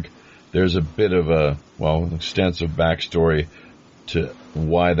archive.org. There's a bit of a, extensive backstory to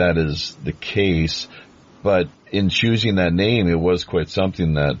why that is the case. But in choosing that name, it was quite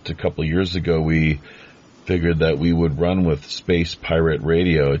something that a couple of years ago we figured that we would run with Space Pirate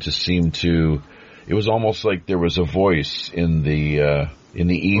Radio. It just seemed to, it was almost like there was a voice in the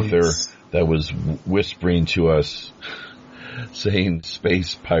ether that was whispering to us, saying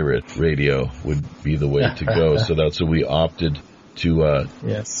Space Pirate Radio would be the way to go. So that's what we opted to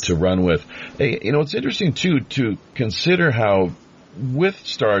Yes. to run with. Hey, it's interesting too to consider how with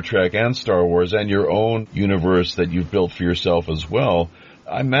Star Trek and Star Wars and your own universe that you've built for yourself as well,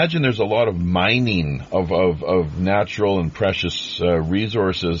 I imagine there's a lot of mining of natural and precious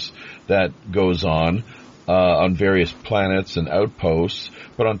resources that goes on various planets and outposts.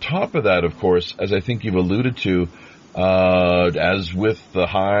 But on top of that, of course, as I think you've alluded to, as with the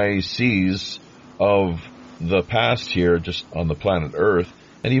high seas of the past here, just on the planet Earth,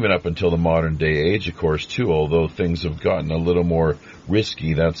 and even up until the modern day age, of course, too, although things have gotten a little more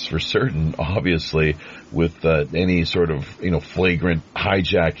risky, that's for certain, obviously, with any sort of, flagrant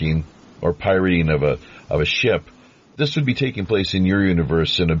hijacking or pirating of a ship. This would be taking place in your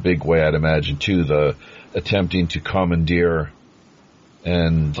universe in a big way, I'd imagine, too, the attempting to commandeer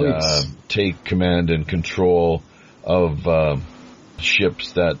and take command and control of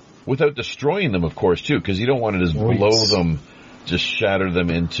ships that, without destroying them, of course, too, because you don't want to just blow them, just shatter them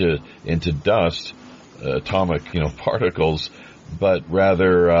into dust, atomic, particles, but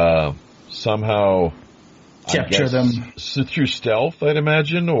rather somehow capture them through stealth, I'd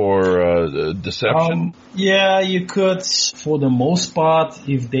imagine, or deception. Yeah, you could, for the most part,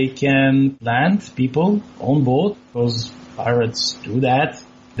 if they can plant people on board, because pirates do that.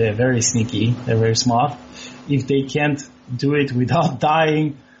 They're very sneaky. They're very smart. If they can't do it without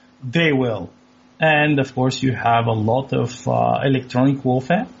dying, they will. And of course, you have a lot of electronic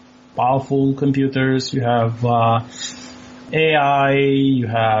warfare, powerful computers. You have AI. You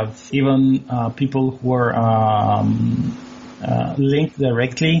have even people who are linked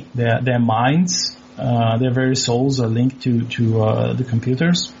directly. Their minds, their very souls are linked to the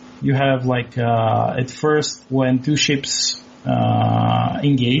computers. You have at first when two ships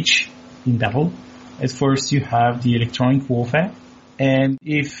engage in battle, at first you have the electronic warfare. And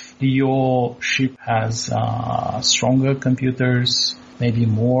if your ship has stronger computers, maybe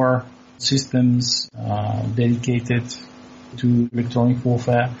more systems dedicated to electronic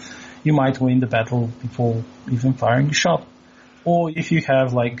warfare, you might win the battle before even firing a shot. Or if you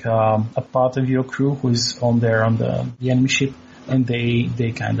have a part of your crew who is on the enemy ship, and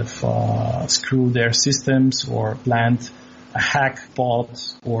they kind of screw their systems or plant a hack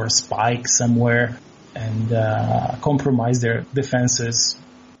bot or a spike somewhere and compromise their defenses.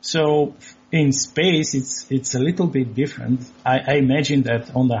 So in space, it's a little bit different. I imagine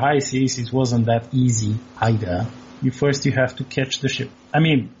that on the high seas, it wasn't that easy either. First you have to catch the ship.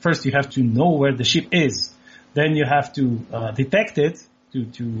 First you have to know where the ship is. Then you have to detect it, to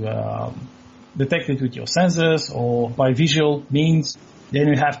detect it with your sensors or by visual means. Then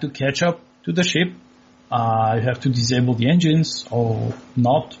you have to catch up to the ship. You have to disable the engines or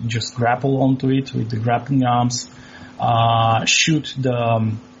not, just grapple onto it with the grappling arms. Shoot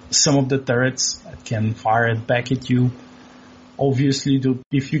some of the turrets that can fire it back at you. Obviously,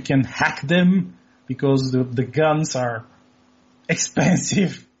 if you can hack them, because the guns are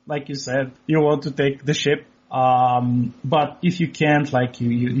expensive, like you said, you want to take the ship. But if you can't,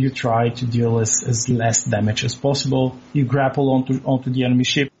 you try to deal as less damage as possible. You grapple onto the enemy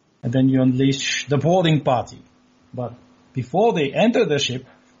ship, and then you unleash the boarding party. But before they enter the ship,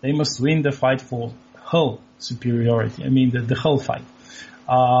 they must win the fight for hull superiority. The hull fight.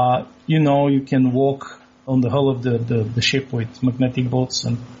 You can walk on the hull of the ship with magnetic bolts,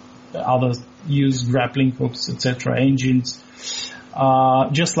 and others use grappling hooks, etc., engines.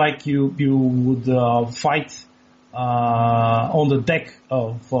 Just like you would fight on the deck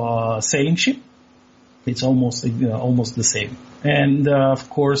of a sailing ship. It's almost the same. And of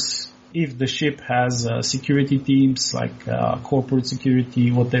course, if the ship has security teams like corporate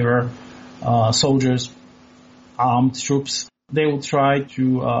security, whatever, soldiers, armed troops, they will try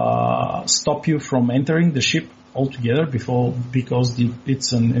to stop you from entering the ship altogether because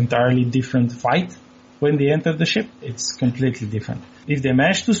it's an entirely different fight. When they enter the ship, it's completely different. If they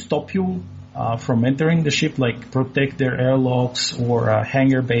manage to stop you from entering the ship, like protect their airlocks or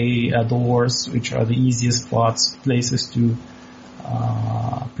hangar bay doors, which are the easiest places to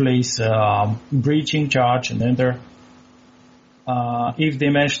place breaching charge and enter. If they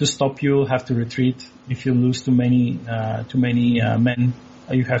manage to stop you, have to retreat. If you lose too many men,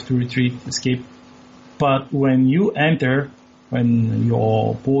 you have to retreat, escape. But when you enter, when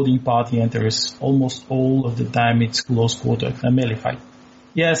your boarding party enters, almost all of the time it's close quarter, a melee fight.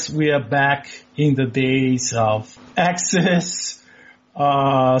 Yes, we are back in the days of axes,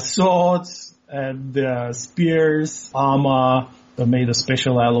 swords, and spears, armor. They're made of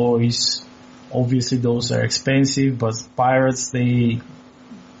special alloys. Obviously, those are expensive, but pirates,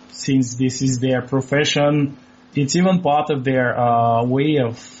 since this is their profession, it's even part of their way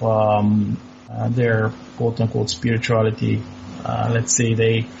of their quote-unquote spirituality. let's say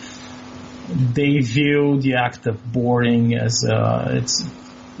they view the act of boarding as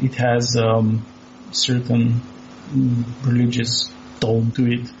it has certain religious tone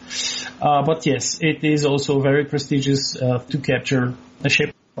to it. But yes, it is also very prestigious to capture a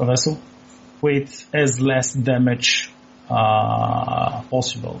ship, a vessel, with as less damage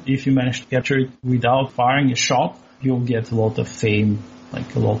possible. If you manage to capture it without firing a shot, you'll get a lot of fame,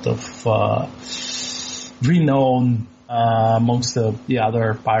 like a lot of renown amongst the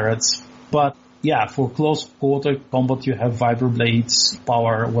other pirates. But yeah, for close quarter combat, you have vibroblades,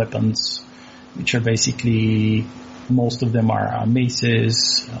 power weapons, which are basically, most of them are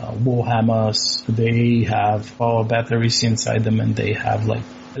maces, warhammers. They have power batteries inside them, and they have like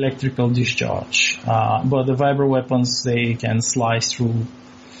electrical discharge. But the vibro weapons, they can slice through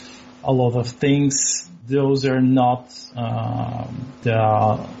a lot of things. Those are not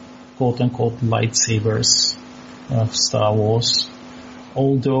the quote-unquote lightsabers of Star Wars.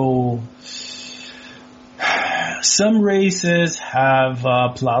 Although some races have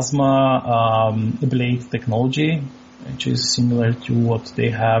plasma blade technology, which is similar to what they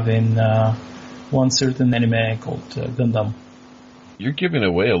have in one certain anime called Gundam. You're giving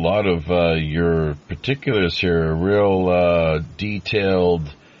away a lot of your particulars here, a real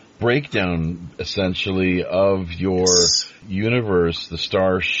detailed breakdown, essentially, of your universe, the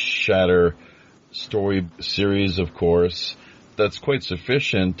Star Shatter story series, of course. That's quite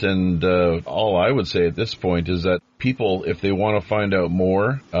sufficient, and all I would say at this point is that people, if they want to find out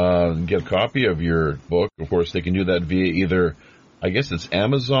more, get a copy of your book, of course, they can do that via either, I guess it's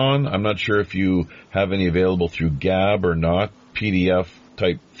Amazon. I'm not sure if you have any available through Gab or not, PDF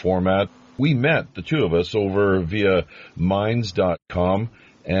type format. We met, the two of us, over via Minds.com.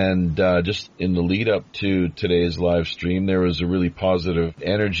 And just in the lead up to today's live stream, there was a really positive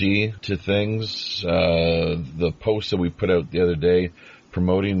energy to things. The post that we put out the other day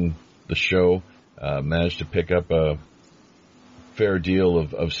promoting the show managed to pick up a fair deal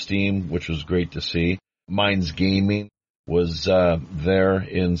of steam, which was great to see. Minds Gaming was there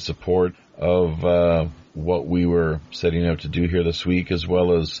in support of what we were setting out to do here this week, as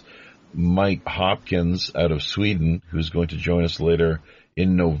well as Mike Hopkins out of Sweden, who's going to join us later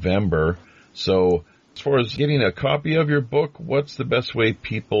in November. So as far as getting a copy of your book, what's the best way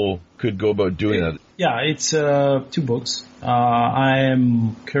people could go about doing that? Yeah, it's 2 books. I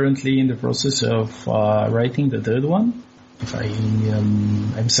am currently in the process of writing the third one. If I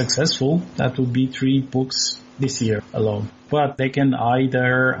am successful, that would be 3 books this year alone. But they can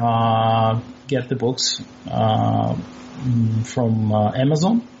either get the books from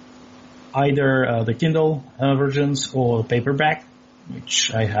Amazon, either the Kindle versions or paperback,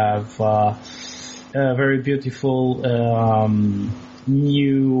 which I have a very beautiful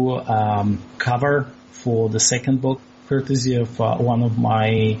new cover for the second book, courtesy of one of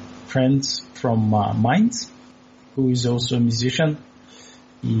my friends from Minds, who is also a musician.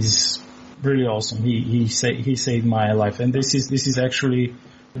 He's really awesome. He saved my life, and this is actually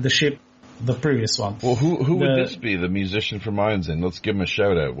the ship, the previous one. Well, who would this be? The musician from Minds? And let's give him a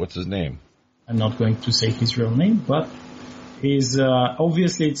shout out. What's his name? I'm not going to say his real name, but he's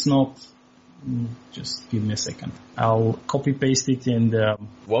obviously it's not. Just give me a second. I'll copy paste it in the.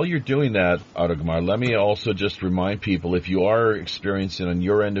 While you're doing that, Autogmar, let me also just remind people, if you are experiencing on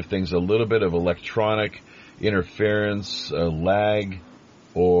your end of things a little bit of electronic interference, lag,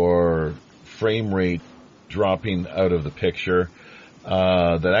 or frame rate dropping out of the picture,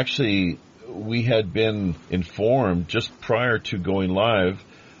 that actually we had been informed just prior to going live,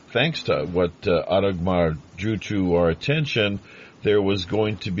 thanks to what Autogmar drew to our attention, there was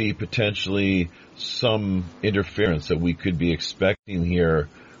going to be potentially some interference that we could be expecting here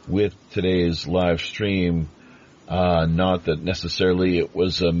with today's live stream. Not that necessarily it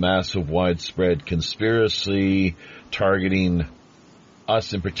was a massive widespread conspiracy targeting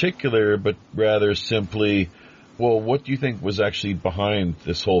us in particular, but rather simply, well, what do you think was actually behind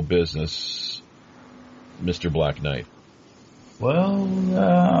this whole business, Mr. Black Knight? Well,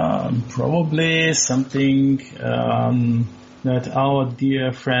 probably something that our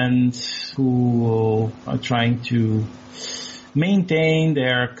dear friends who are trying to maintain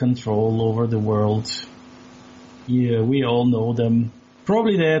their control over the world, yeah, we all know them.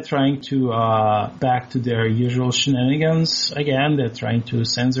 Probably they're trying to back to their usual shenanigans. Again, they're trying to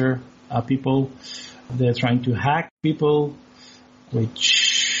censor people. They're trying to hack people,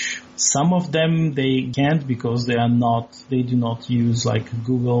 which some of them they can't because they do not use like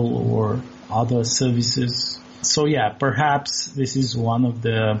Google or other services. So yeah, perhaps this is one of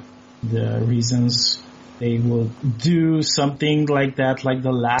the reasons they would do something like that, like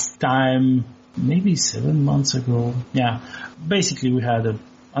the last time maybe 7 months ago. Yeah, basically we had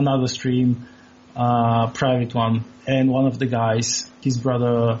another stream, private one, and one of the guys, his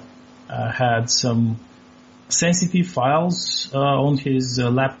brother, had some sensitive files on his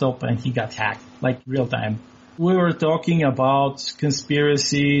laptop, and he got hacked, like real time. We were talking about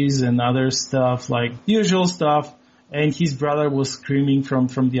conspiracies and other stuff, like usual stuff, and his brother was screaming from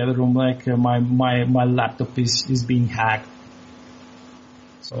the other room, like my laptop is being hacked.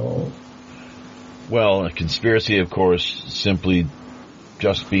 So, well, a conspiracy, of course, simply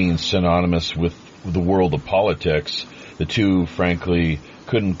just being synonymous with the world of politics. The two, frankly,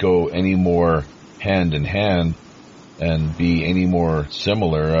 couldn't go any more hand in hand and be any more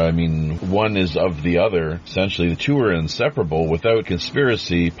similar. I mean, one is of the other. Essentially, the two are inseparable. Without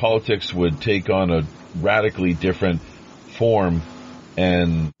conspiracy, politics would take on a radically different form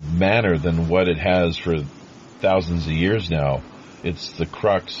and manner than what it has for thousands of years now. It's the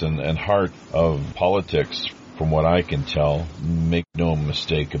crux and heart of politics, from what I can tell. Make no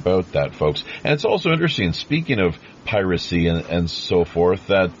mistake about that, folks. And it's also interesting, speaking of piracy and so forth,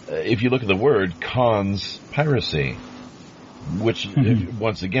 that if you look at the word, cons piracy, which,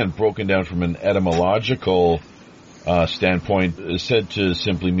 once again, broken down from an etymological standpoint, is said to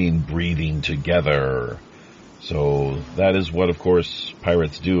simply mean breathing together. So that is what, of course,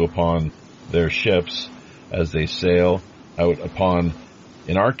 pirates do upon their ships as they sail out upon,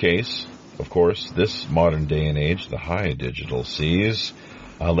 in our case, of course, this modern day and age, the high digital seas.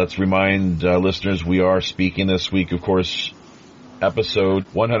 Let's remind listeners we are speaking this week, of course, episode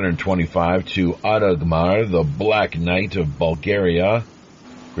 125 to Aragmar, the Black Knight of Bulgaria.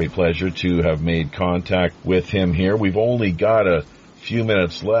 Great pleasure to have made contact with him here. We've only got a few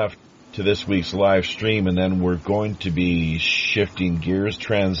minutes left to this week's live stream, and then we're going to be shifting gears,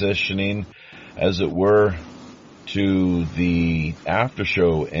 transitioning, as it were, to the after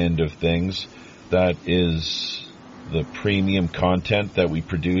show end of things. That is the premium content that we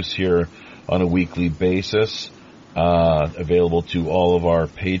produce here on a weekly basis, available to all of our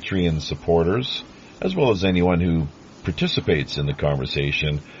Patreon supporters, as well as anyone who participates in the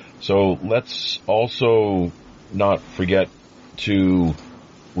conversation. So let's also not forget to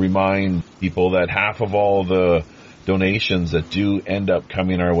remind people that half of all the donations that do end up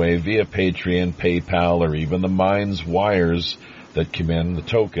coming our way via Patreon, PayPal, or even the Minds wires that come in, the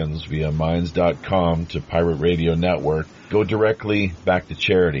tokens via Minds.com to Pirate Radio Network, go directly back to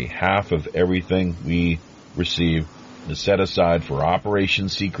charity. Half of everything we receive is set aside for Operation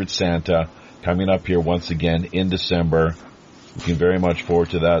Secret Santa, coming up here once again in December. Looking very much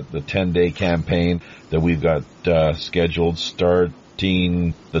forward to that, the 10-day campaign that we've got scheduled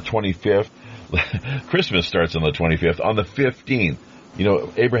starting the 25th. Christmas starts on the 25th. On the 15th, you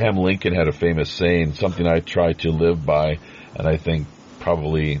know, Abraham Lincoln had a famous saying, something I try to live by, and I think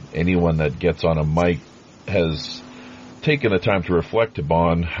probably anyone that gets on a mic has taken the time to reflect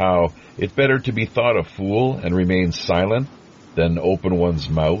upon how it's better to be thought a fool and remain silent than open one's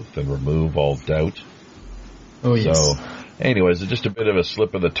mouth and remove all doubt. Oh, yes. So, anyways, it's just a bit of a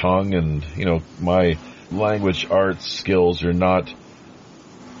slip of the tongue, and, you know, my language arts skills are not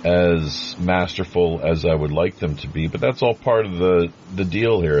as masterful as I would like them to be, but that's all part of the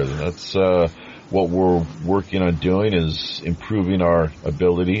deal here. That's what we're working on doing, is improving our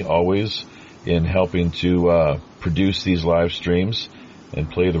ability always in helping to produce these live streams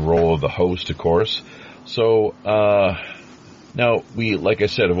and play the role of the host, of course. So now we, like I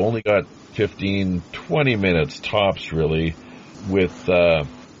said, have only got 15, 20 minutes tops really with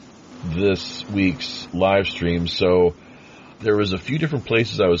this week's live stream. So there was a few different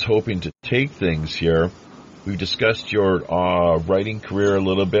places I was hoping to take things here. We've discussed your writing career a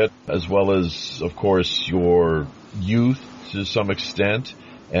little bit, as well as, of course, your youth to some extent,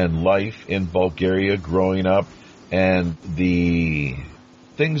 and life in Bulgaria growing up. And the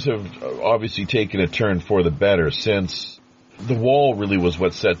things have obviously taken a turn for the better since the wall really was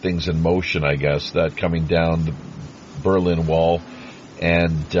what set things in motion, I guess, that coming down the Berlin Wall.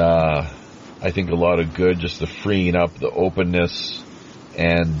 And I think a lot of good, just the freeing up, the openness,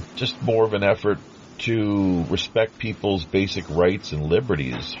 and just more of an effort to respect people's basic rights and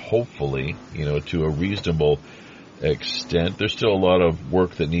liberties, hopefully, you know, to a reasonable extent. There's still a lot of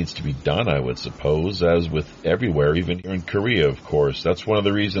work that needs to be done, I would suppose, as with everywhere, even here in Korea, of course. That's one of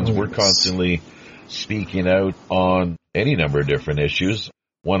the reasons we're constantly speaking out on any number of different issues.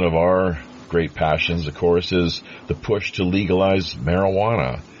 One of our great passions, of course, is the push to legalize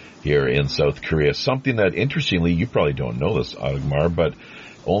marijuana here in South Korea. Something that, interestingly, you probably don't know this, Aragmar, but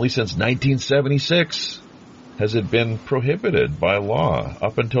only since 1976 has it been prohibited by law.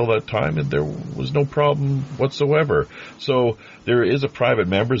 Up until that time, there was no problem whatsoever. So there is a private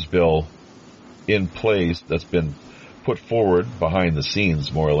member's bill in place that's been put forward behind the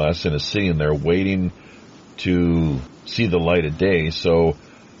scenes, more or less, in a scene. They're waiting to see the light of day. So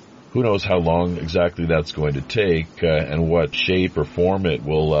who knows how long exactly that's going to take and what shape or form it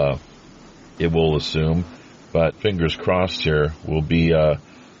will assume. But fingers crossed here, we'll be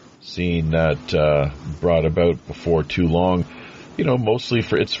seeing that brought about before too long. You know, mostly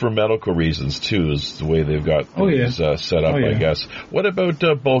it's for medical reasons too, is the way they've got things set up, I guess. What about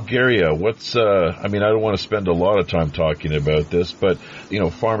Bulgaria? I don't want to spend a lot of time talking about this, but, you know,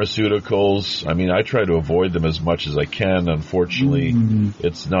 pharmaceuticals, I mean, I try to avoid them as much as I can. Unfortunately,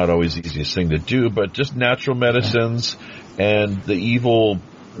 it's not always the easiest thing to do, but just natural medicines and the evil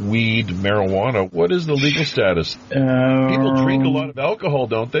weed, marijuana. What is the legal status? People drink a lot of alcohol,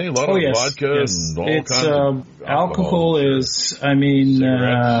 don't they? A lot of vodka and all kinds of alcohol is, I mean,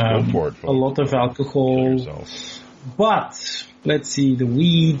 a lot of alcohol. But let's see, the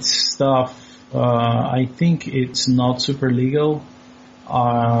weed stuff, I think it's not super legal.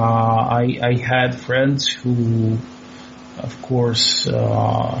 I had friends who, of course,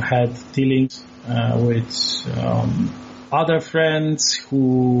 had dealings with other friends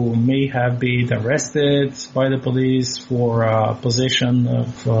who may have been arrested by the police for possession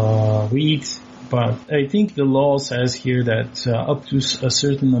of weed. But I think the law says here that up to a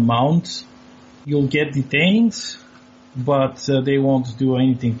certain amount you'll get detained, but they won't do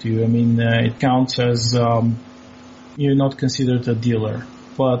anything to you. I mean, it counts as you're not considered a dealer.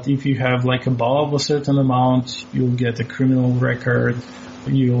 But if you have like above a certain amount, you'll get a criminal record,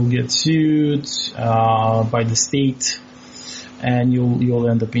 you'll get sued by the state, and you'll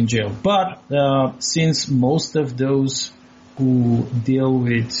end up in jail. But since most of those who deal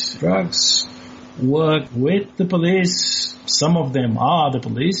with drugs work with the police, some of them are the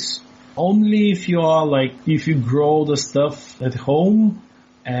police. Only if you grow the stuff at home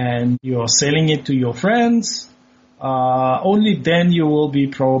and you're selling it to your friends, only then you will be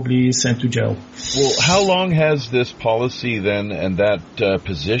probably sent to jail. Well, how long has this policy then and that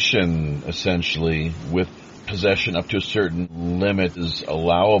position essentially with possession up to a certain limit is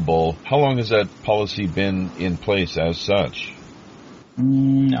allowable? How long has that policy been in place as such?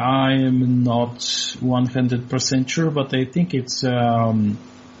 I am not 100% sure, but I think it's a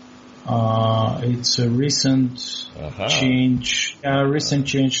recent change,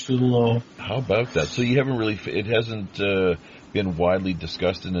 change to the law. How about that? So you haven't really, it hasn't been widely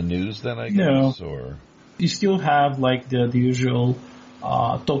discussed in the news then, I guess? No. Or you still have like the usual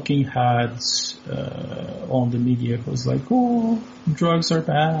talking heads on the media who's like, oh, drugs are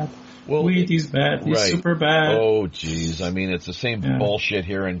bad. Well, weed is bad. It's super bad. Oh, geez. I mean, it's the same bullshit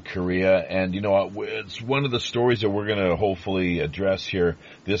here in Korea. And, you know, it's one of the stories that we're going to hopefully address here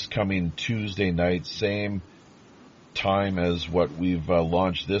this coming Tuesday night, same time as what we've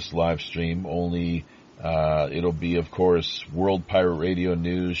launched this live stream, only it'll be, of course, World Pirate Radio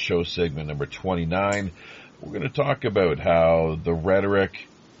News show segment number 29. We're going to talk about how the rhetoric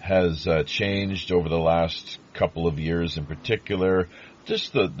has changed over the last couple of years in particular.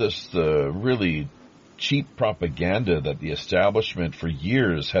 Just the really cheap propaganda that the establishment for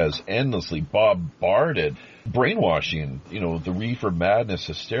years has endlessly bombarded, brainwashing, you know, the reefer madness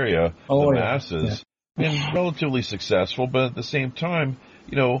hysteria, the masses, been relatively successful, but at the same time,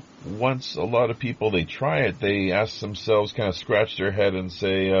 you know, once a lot of people, they try it, they ask themselves, kind of scratch their head and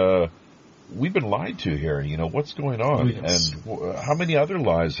say, we've been lied to here, you know, what's going on? And how many other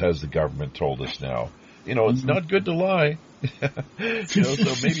lies has the government told us now? You know, it's not good to lie. You know,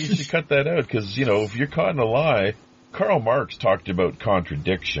 so maybe you should cut that out because, you know, if you're caught in a lie, Karl Marx talked about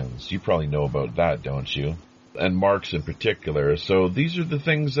contradictions. You probably know about that, don't you? And Marx in particular. So these are the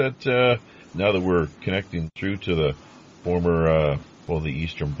things that, now that we're connecting through to the former, the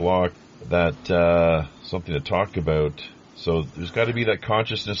Eastern Bloc, that, something to talk about. So there's got to be that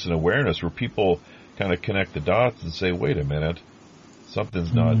consciousness and awareness where people kind of connect the dots and say, wait a minute,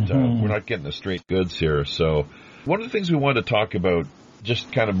 something's not, we're not getting the straight goods here. So one of the things we wanted to talk about,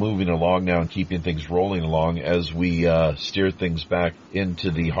 just kind of moving along now and keeping things rolling along as we steer things back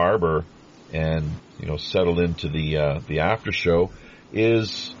into the harbor and, you know, settle into the after show,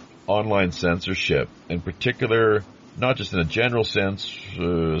 is online censorship. In particular, not just in a general sense,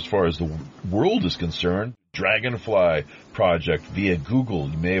 as far as the world is concerned, Dragonfly project via Google.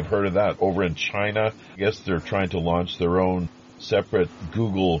 You may have heard of that over in China. I guess they're trying to launch their own separate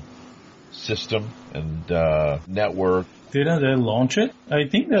Google system and network. Didn't they launch it? I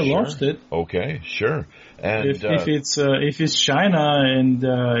think they launched it. Okay, sure. And if it's China and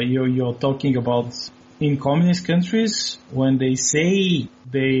you're talking about in communist countries, when they say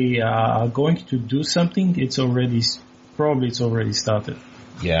they are going to do something, it's already started.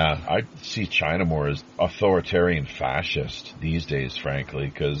 Yeah, I see China more as authoritarian fascist these days, frankly,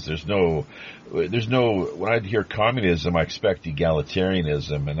 because there's no, when I hear communism, I expect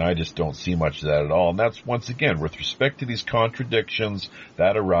egalitarianism, and I just don't see much of that at all. And that's, once again, with respect to these contradictions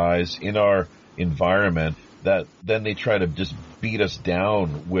that arise in our environment, that then they try to just beat us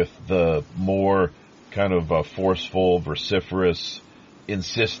down with the more kind of forceful, vociferous,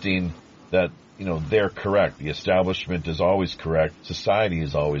 insisting that, they're correct. The establishment is always correct. Society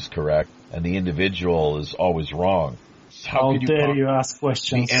is always correct. And the individual is always wrong. How dare you ask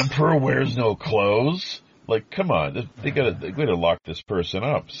questions? The emperor wears no clothes? Like, come on. They gotta lock this person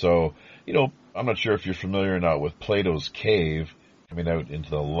up. So, I'm not sure if you're familiar or not with Plato's cave, coming out into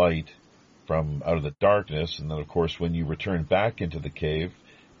the light from out of the darkness. And then, of course, when you return back into the cave,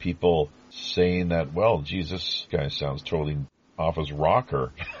 people saying that, well, Jesus guy sounds totally off his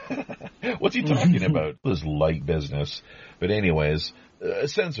rocker. What's he talking about? This light business. But anyways,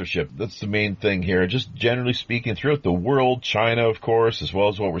 censorship, that's the main thing here. Just generally speaking, throughout the world, China, of course, as well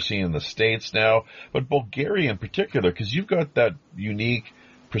as what we're seeing in the States now, but Bulgaria in particular, because you've got that unique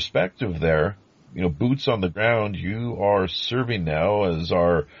perspective there. Boots on the ground, you are serving now as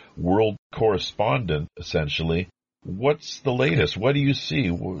our world correspondent, essentially. What's the latest? What do you see?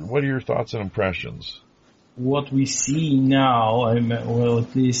 What are your thoughts and impressions? What we see now,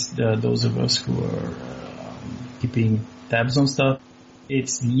 at least those of us who are keeping tabs on stuff,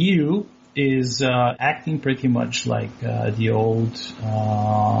 it's the EU is acting pretty much like the old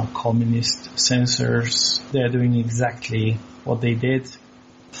communist censors. They're doing exactly what they did.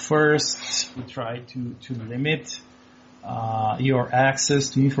 First, we try to limit your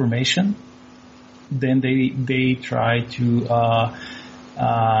access to information. Then they try to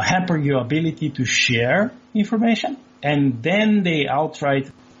hamper your ability to share information, and then they outright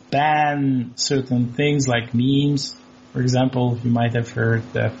ban certain things like memes. For example, you might have heard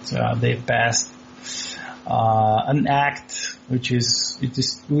that they passed an act which is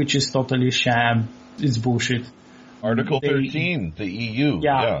totally sham. It's bullshit. Article 13, the EU.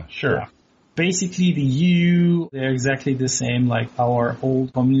 Yeah, sure. Yeah. Basically, the EU, they're exactly the same like our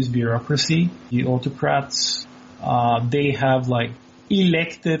old communist bureaucracy, the autocrats. They have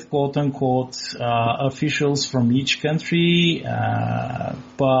elected, quote-unquote, officials from each country,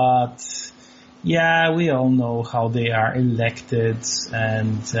 but yeah, we all know how they are elected,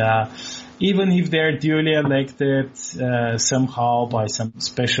 and even if they're duly elected somehow by some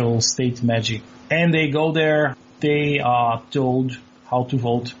special state magic, and they go there, they are told how to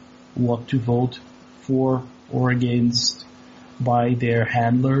vote, what to vote for or against by their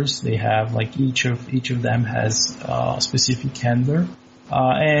handlers. They have each of them has a specific handler.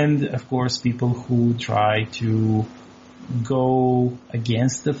 And of course, people who try to go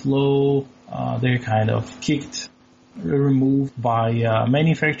against the flow, they're kind of kicked, removed by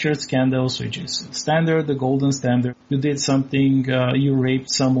manufactured scandals, which is standard, the golden standard. You did something, you raped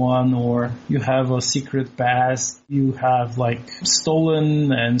someone, or you have a secret past, you have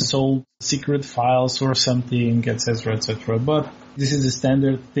stolen and sold secret files or something, etc., etc. But this is the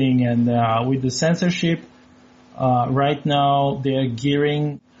standard thing, and with the censorship, right now they're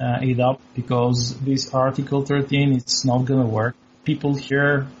gearing it up because this Article 13, it's not gonna work. People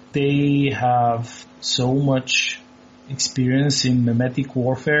here, they have so much experience in memetic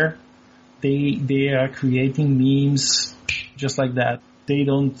warfare. They are creating memes just like that. They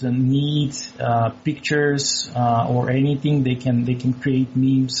don't need pictures or anything. They can create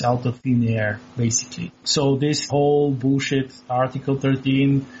memes out of thin air, basically. So this whole bullshit Article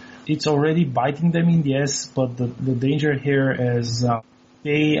 13, it's already biting them in the ass, but the danger here is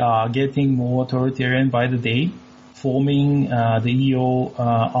they are getting more authoritarian by the day, forming the EU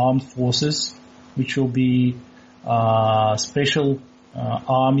armed forces, which will be special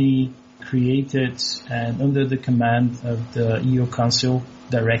army created and under the command of the EU Council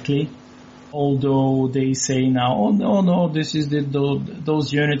directly. Although they say now, oh no, this is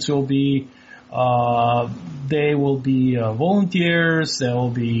those units will be they will be volunteers. They will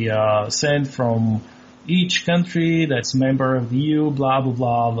be sent from each country that's member of the EU. Blah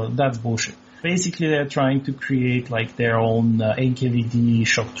blah blah. That's bullshit. Basically, they're trying to create their own NKVD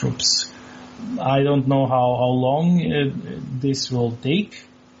shock troops. I don't know how long this will take.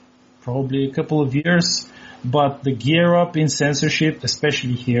 Probably a couple of years. But the gear up in censorship,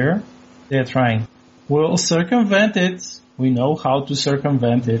 especially here, they're trying. We'll circumvent it. We know how to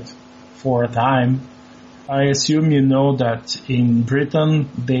circumvent it for a time. I assume you know that in Britain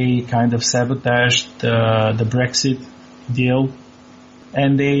they kind of sabotaged the Brexit deal,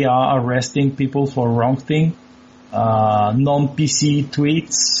 and they are arresting people for wrong thing. Non-PC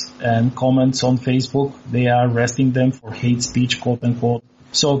tweets and comments on Facebook, they are arresting them for hate speech, quote unquote.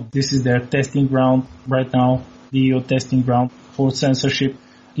 So this is their testing ground right now, the EU testing ground for censorship.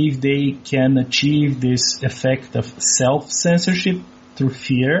 If they can achieve this effect of self-censorship through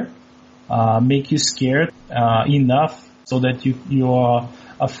fear, make you scared enough so that you are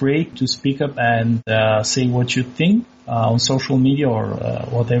afraid to speak up and say what you think on social media or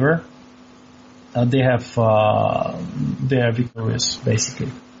whatever, they are victorious, basically.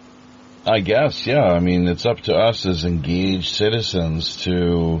 I guess, yeah. I mean, it's up to us as engaged citizens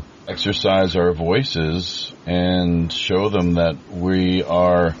to exercise our voices and show them that we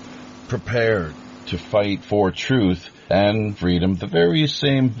are prepared to fight for truth and freedom, the very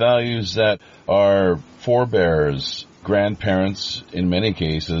same values that our forebears, grandparents, in many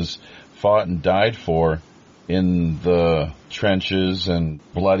cases, fought and died for in the trenches and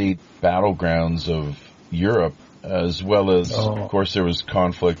bloody battlegrounds of Europe, as well as, of course, there was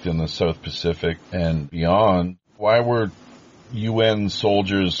conflict in the South Pacific and beyond. Why were UN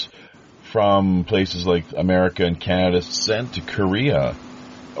soldiers from places like America and Canada sent to Korea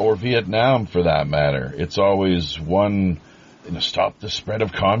or Vietnam, for that matter? It's always one, stop the spread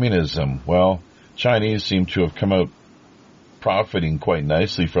of communism. Well, Chinese seem to have come out profiting quite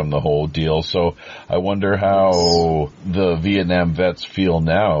nicely from the whole deal. So I wonder how the Vietnam vets feel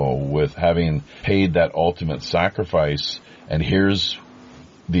now with having paid that ultimate sacrifice. And here's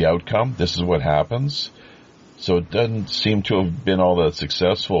the outcome. This is what happens. So it doesn't seem to have been all that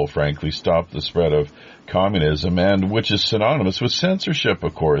successful, frankly, stop the spread of communism, and which is synonymous with censorship,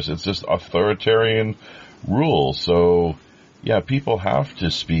 of course. It's just authoritarian rule. So yeah, people have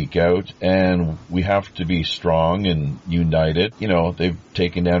to speak out, and we have to be strong and united. They've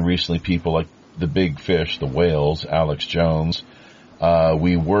taken down recently people like the big fish, the whales, Alex Jones.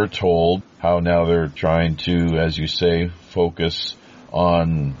 We were told how now they're trying to, as you say, focus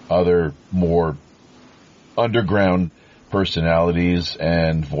on other more underground personalities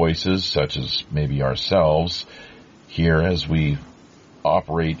and voices, such as maybe ourselves here, as we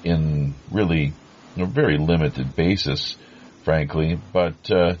operate in really a very limited basis, frankly, but,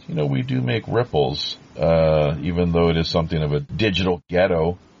 we do make ripples, even though it is something of a digital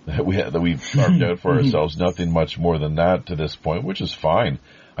ghetto that we've carved out for ourselves. Nothing much more than that to this point, which is fine.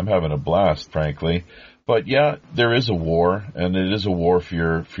 I'm having a blast, frankly. But yeah, there is a war, and it is a war for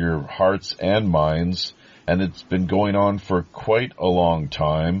your hearts and minds, and it's been going on for quite a long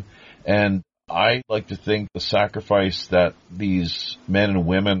time. And I like to think the sacrifice that these men and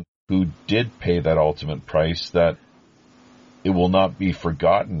women who did pay that ultimate price, that it will not be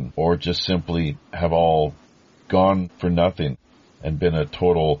forgotten or just simply have all gone for nothing and been a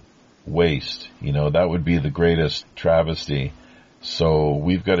total waste. That would be the greatest travesty. So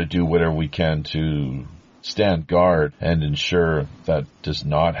we've got to do whatever we can to stand guard and ensure that does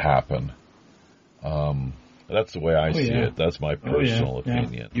not happen. That's the way I see it. That's my personal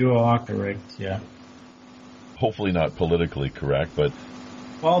opinion. Yeah. You are correct, yeah. Hopefully not politically correct, but...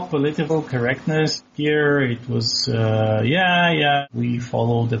 Well, political correctness here, it was, we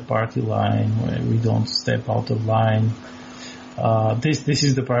follow the party line. We don't step out of line. This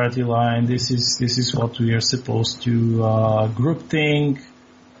is the party line. This is what we are supposed to group think.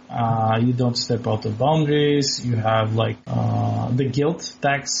 You don't step out of boundaries. You have the guilt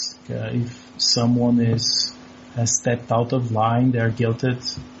tax. If someone has stepped out of line, they're guilted.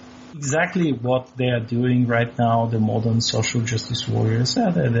 Exactly what they are doing right now, the modern social justice warriors,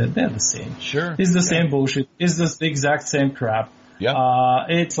 they're the same. Sure. It's the same bullshit. It's the exact same crap. Yeah.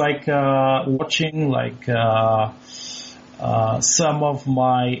 It's like watching some of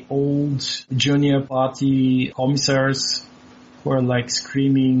my old junior party commissars who are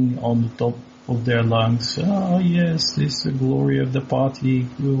screaming on the top of their lungs, oh yes, this is the glory of the party,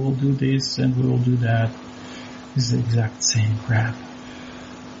 we will do this and we will do that. It's the exact same crap.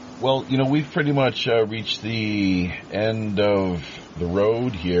 Well, we've pretty much reached the end of the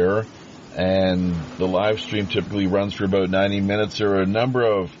road here, and the live stream typically runs for about 90 minutes. There are a number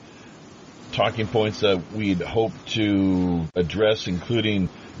of talking points that we'd hope to address, including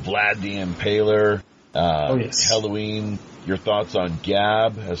Vlad the Impaler, Halloween, your thoughts on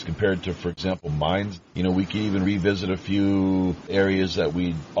Gab as compared to, for example, Minds. We could even revisit a few areas that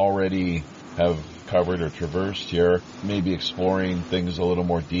we already have covered or traversed here, maybe exploring things a little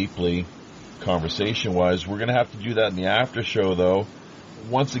more deeply, conversation-wise. We're going to have to do that in the after show, though.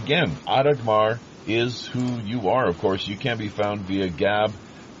 Once again, Adagmar is who you are. Of course, you can be found via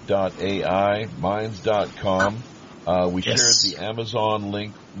gab.ai, minds.com. We shared the Amazon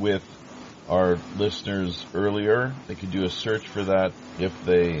link with our listeners earlier. They could do a search for that if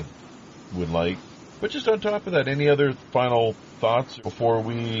they would like. But just on top of that, any other final thoughts before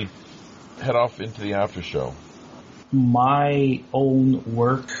we head off into the after show? my own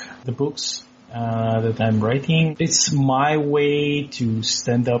work, the books that I'm writing. It's my way to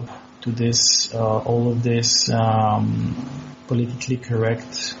stand up to this, all of this politically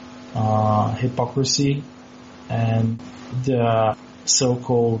correct hypocrisy and the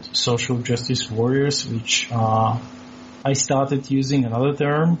so-called social justice warriors, which I started using another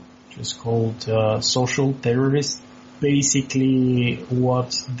term, which is called social terrorists. Basically,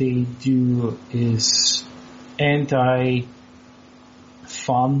 what they do is anti-fun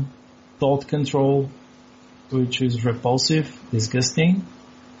thought control, which is repulsive, disgusting.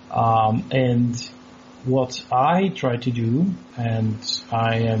 And what I try to do, and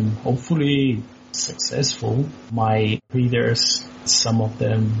I am hopefully successful, my readers, some of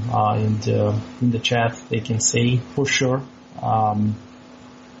them are in the chat, they can say for sure,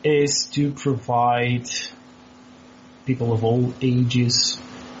 is to provide people of all ages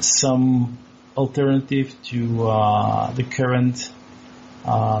some alternative to the current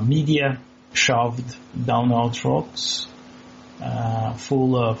media shoved down our throats,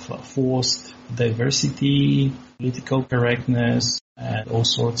 full of forced diversity, political correctness, and all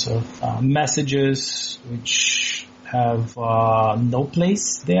sorts of messages which have no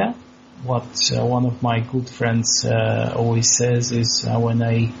place there. What one of my good friends always says is when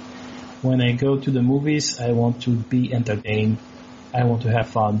I go to the movies, I want to be entertained. I want to have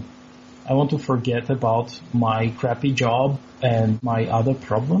fun. I want to forget about my crappy job and my other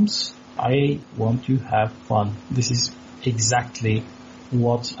problems. I want to have fun. This is exactly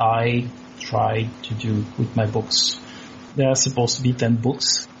what I try to do with my books. There are supposed to be 10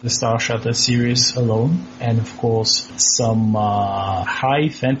 books, the Star Shutter series alone, and of course some high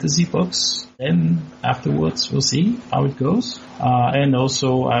fantasy books. Then afterwards we'll see how it goes. And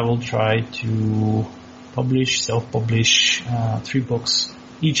also I will try to self-publish 3 books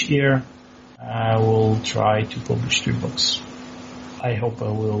each year. I will try to publish 3 books. I hope I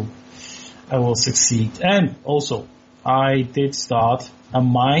will succeed. And also, I did start a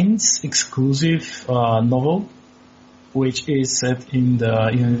Minds exclusive novel, which is set in the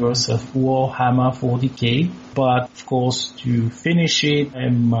universe of Warhammer 40k. But of course, to finish it,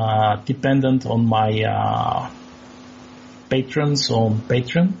 I'm dependent on my patrons on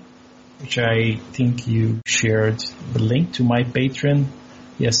Patreon, which I think you shared the link to my Patreon.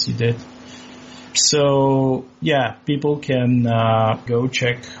 Yes, you did. So yeah, people can go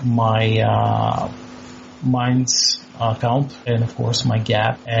check my Minds account and of course my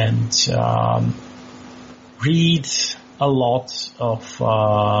Gab and read a lot of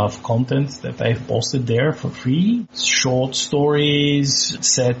content that I've posted there for free. Short stories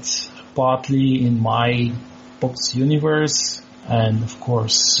set partly in my books universe and of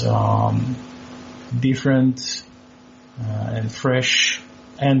course different and fresh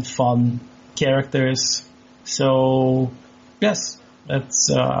and fun characters. So yes, that's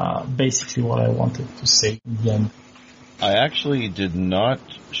basically what I wanted to say again. I actually did not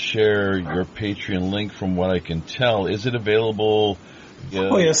share your Patreon link from what I can tell. Is it available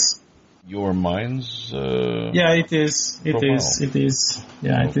Oh yes. Your Minds? Yeah, it is. It is.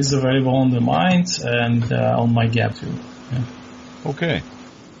 Yeah, it is available on the Minds and on my Gab too. Yeah. Okay.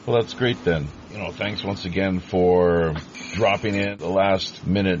 Well, that's great then. Thanks once again for dropping in the last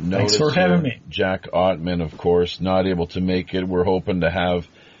minute notice. Thanks for having me. Jack Ottman, of course, not able to make it. We're hoping to have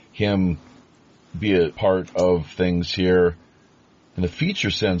him be a part of things here in the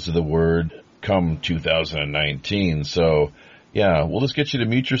feature sense of the word come 2019. So, yeah, we'll just get you to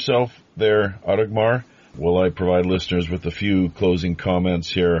mute yourself there, Ottagmar. Will I provide listeners with a few closing comments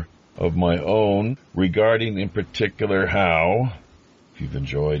here of my own regarding in particular how, if you've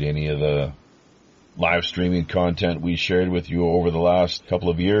enjoyed any of the live streaming content we shared with you over the last couple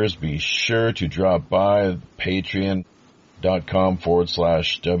of years, be sure to drop by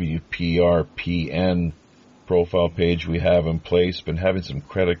patreon.com/WPRPN profile page we have in place. Been having some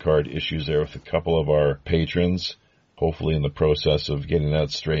credit card issues there with a couple of our patrons. Hopefully in the process of getting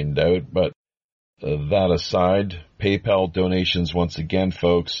that straightened out. But that aside, PayPal donations once again,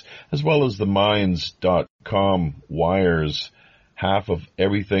 folks, as well as the Minds.com wires. Half of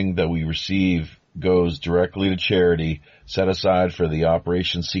everything that we receive goes directly to charity, set aside for the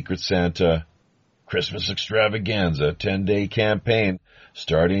Operation Secret Santa Christmas Extravaganza 10-day campaign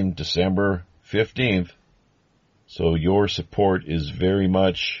starting December 15th. So your support is very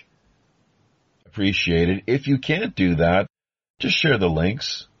much appreciated. If you can't do that, just share the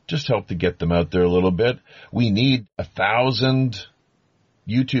links. Just help to get them out there a little bit. We need 1,000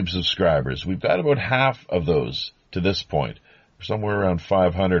 YouTube subscribers. We've got about half of those to this point. We're somewhere around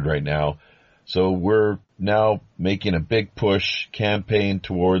 500 right now. So we're now making a big push campaign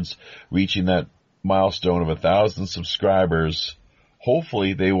towards reaching that milestone of 1,000 subscribers,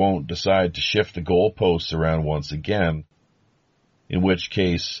 hopefully they won't decide to shift the goalposts around once again, in which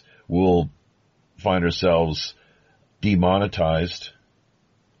case we'll find ourselves demonetized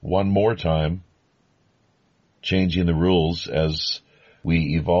one more time, changing the rules as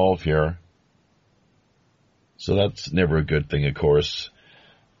we evolve here. So that's never a good thing, of course.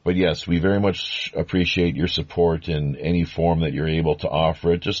 But yes, we very much appreciate your support in any form that you're able to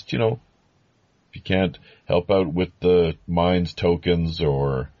offer it. Just, if you can't help out with the Minds tokens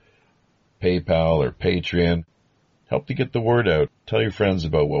or PayPal or Patreon, help to get the word out. Tell your friends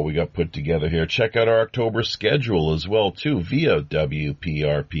about what we got put together here. Check out our October schedule as well, too, via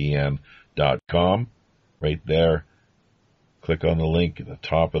WPRPN.com. Right there. Click on the link at the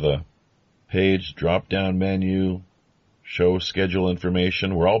top of the page, drop-down menu, show schedule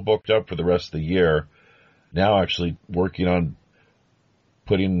information. We're all booked up for the rest of the year. Now actually working on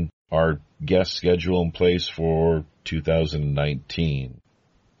putting our guest schedule in place for 2019.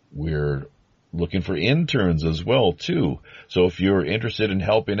 We're looking for interns as well, too. So if you're interested in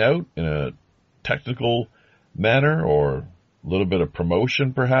helping out in a technical manner or a little bit of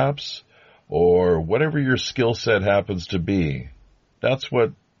promotion perhaps, or whatever your skill set happens to be, that's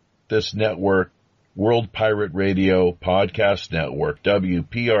what this network, World Pirate Radio Podcast Network,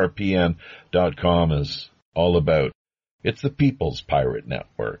 WPRPN.com, is all about. It's the People's Pirate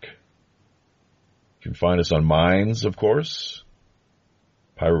Network. You can find us on Minds, of course,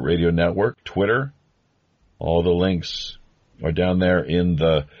 Pirate Radio Network, Twitter. All the links are down there in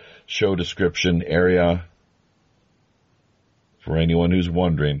the show description area for anyone who's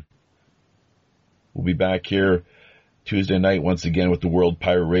wondering. We'll be back here Tuesday night once again with the World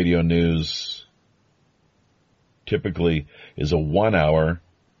Pirate Radio News. Typically is a 1-hour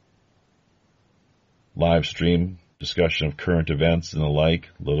live stream discussion of current events and the like.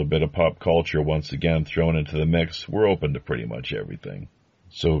 A little bit of pop culture once again thrown into the mix. We're open to pretty much everything.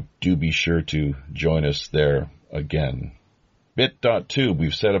 So do be sure to join us there again. Bit.tube,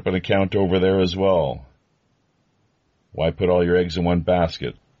 we've set up an account over there as well. Why put all your eggs in one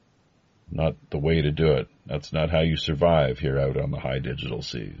basket? Not the way to do it. That's not how you survive here out on the high digital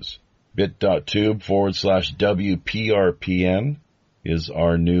seas. Bit.tube/WPRPN is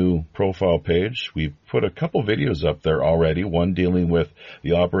our new profile page. We've put a couple videos up there already, one dealing with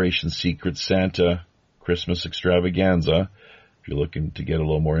the Operation Secret Santa Christmas extravaganza. If you're looking to get a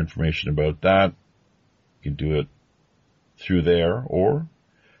little more information about that, you can do it through there or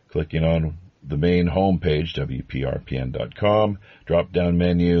clicking on the main homepage, WPRPN.com, drop-down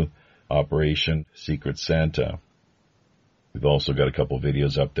menu, Operation Secret Santa. We've also got a couple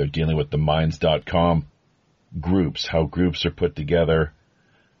videos up there dealing with the Minds.com groups, how groups are put together,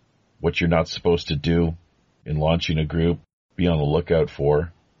 what you're not supposed to do in launching a group. Be on the lookout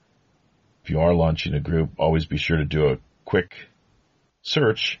for. If you are launching a group, always be sure to do a quick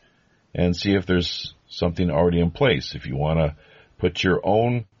search and see if there's something already in place. If you want to put your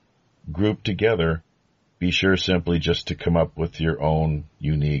own group together, be sure simply just to come up with your own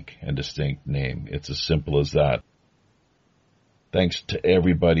unique and distinct name. It's as simple as that. Thanks to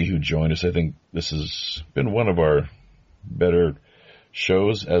everybody who joined us. I think this has been one of our better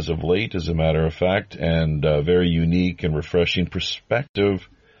shows as of late, as a matter of fact, and a very unique and refreshing perspective,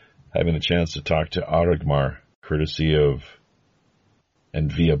 having the chance to talk to Aragmar, courtesy of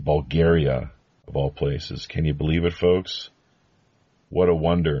and via Bulgaria, of all places. Can you believe it, folks? What a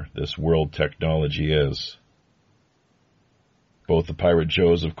wonder this world technology is. Both the Pirate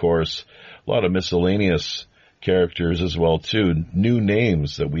Joes, of course, a lot of miscellaneous characters as well, too. New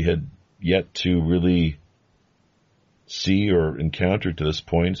names that we had yet to really see or encounter to this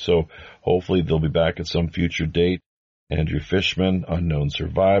point, so hopefully they'll be back at some future date. Andrew Fishman, Unknown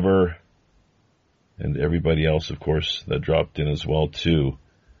Survivor, and everybody else, of course, that dropped in as well, too.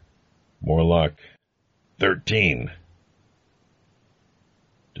 More luck. 13.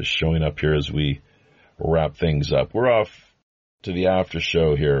 Just showing up here as we wrap things up. We're off to the after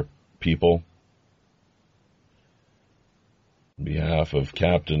show here, people. On behalf of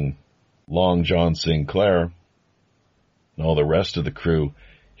Captain Long John Sinclair and all the rest of the crew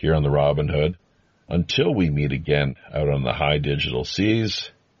here on the Robin Hood, until we meet again out on the high digital seas,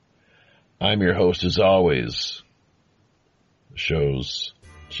 I'm your host as always, the show's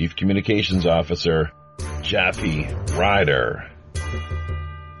Chief Communications Officer, Jaffe Ryder.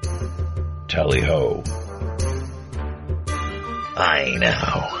 Tally-ho. Aye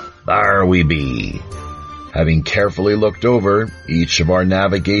now, there we be. Having carefully looked over each of our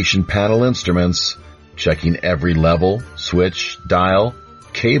navigation panel instruments, checking every level, switch, dial,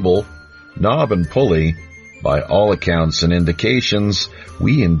 cable, knob and pulley, By all accounts and indications,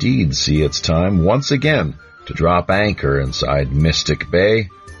 we indeed see it's time once again to drop anchor inside Mystic Bay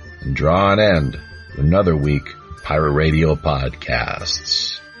and draw an end to another week of Pirate Radio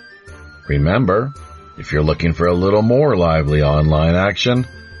podcasts. Remember, if you're looking for a little more lively online action,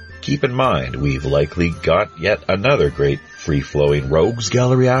 keep in mind we've likely got yet another great free-flowing Rogues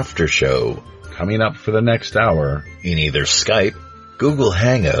Gallery after show coming up for the next hour in either Skype, Google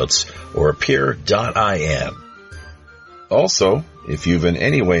Hangouts, or Appear.in. Also, if you've in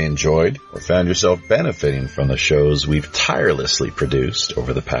any way enjoyed or found yourself benefiting from the shows we've tirelessly produced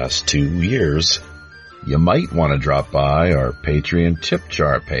over the past 2 years, you might want to drop by our Patreon tip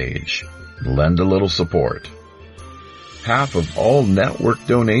jar page and lend a little support. Half of all network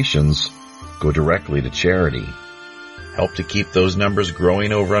donations go directly to charity. Help to keep those numbers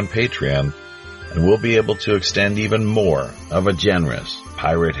growing over on Patreon, and we'll be able to extend even more of a generous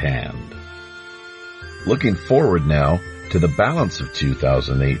pirate hand. Looking forward now to the balance of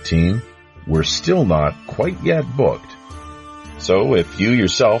 2018, we're still not quite yet booked. So if you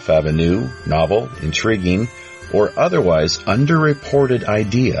yourself have a new, novel, intriguing, or otherwise underreported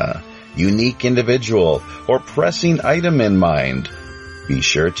idea, unique individual, or pressing item in mind, be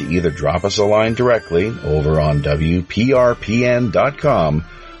sure to either drop us a line directly over on WPRPN.com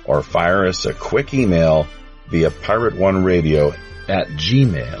or fire us a quick email via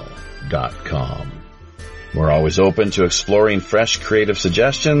pirateoneradio@gmail.com. We're always open to exploring fresh creative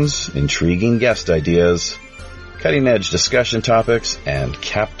suggestions, intriguing guest ideas, cutting-edge discussion topics, and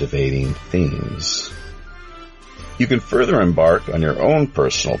captivating themes. You can further embark on your own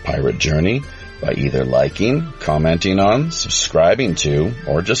personal pirate journey by either liking, commenting on, subscribing to,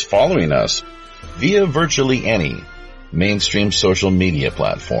 or just following us via virtually any mainstream social media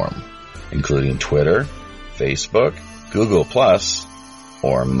platform, including Twitter, Facebook, Google+,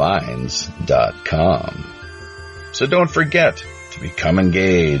 or Minds.com. So don't forget to become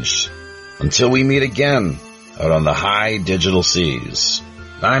engaged. Until we meet again out on the high digital seas,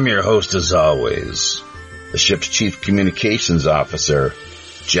 I'm your host as always, the ship's Chief Communications Officer,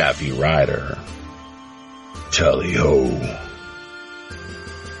 Jaffe Ryder. Tally-ho.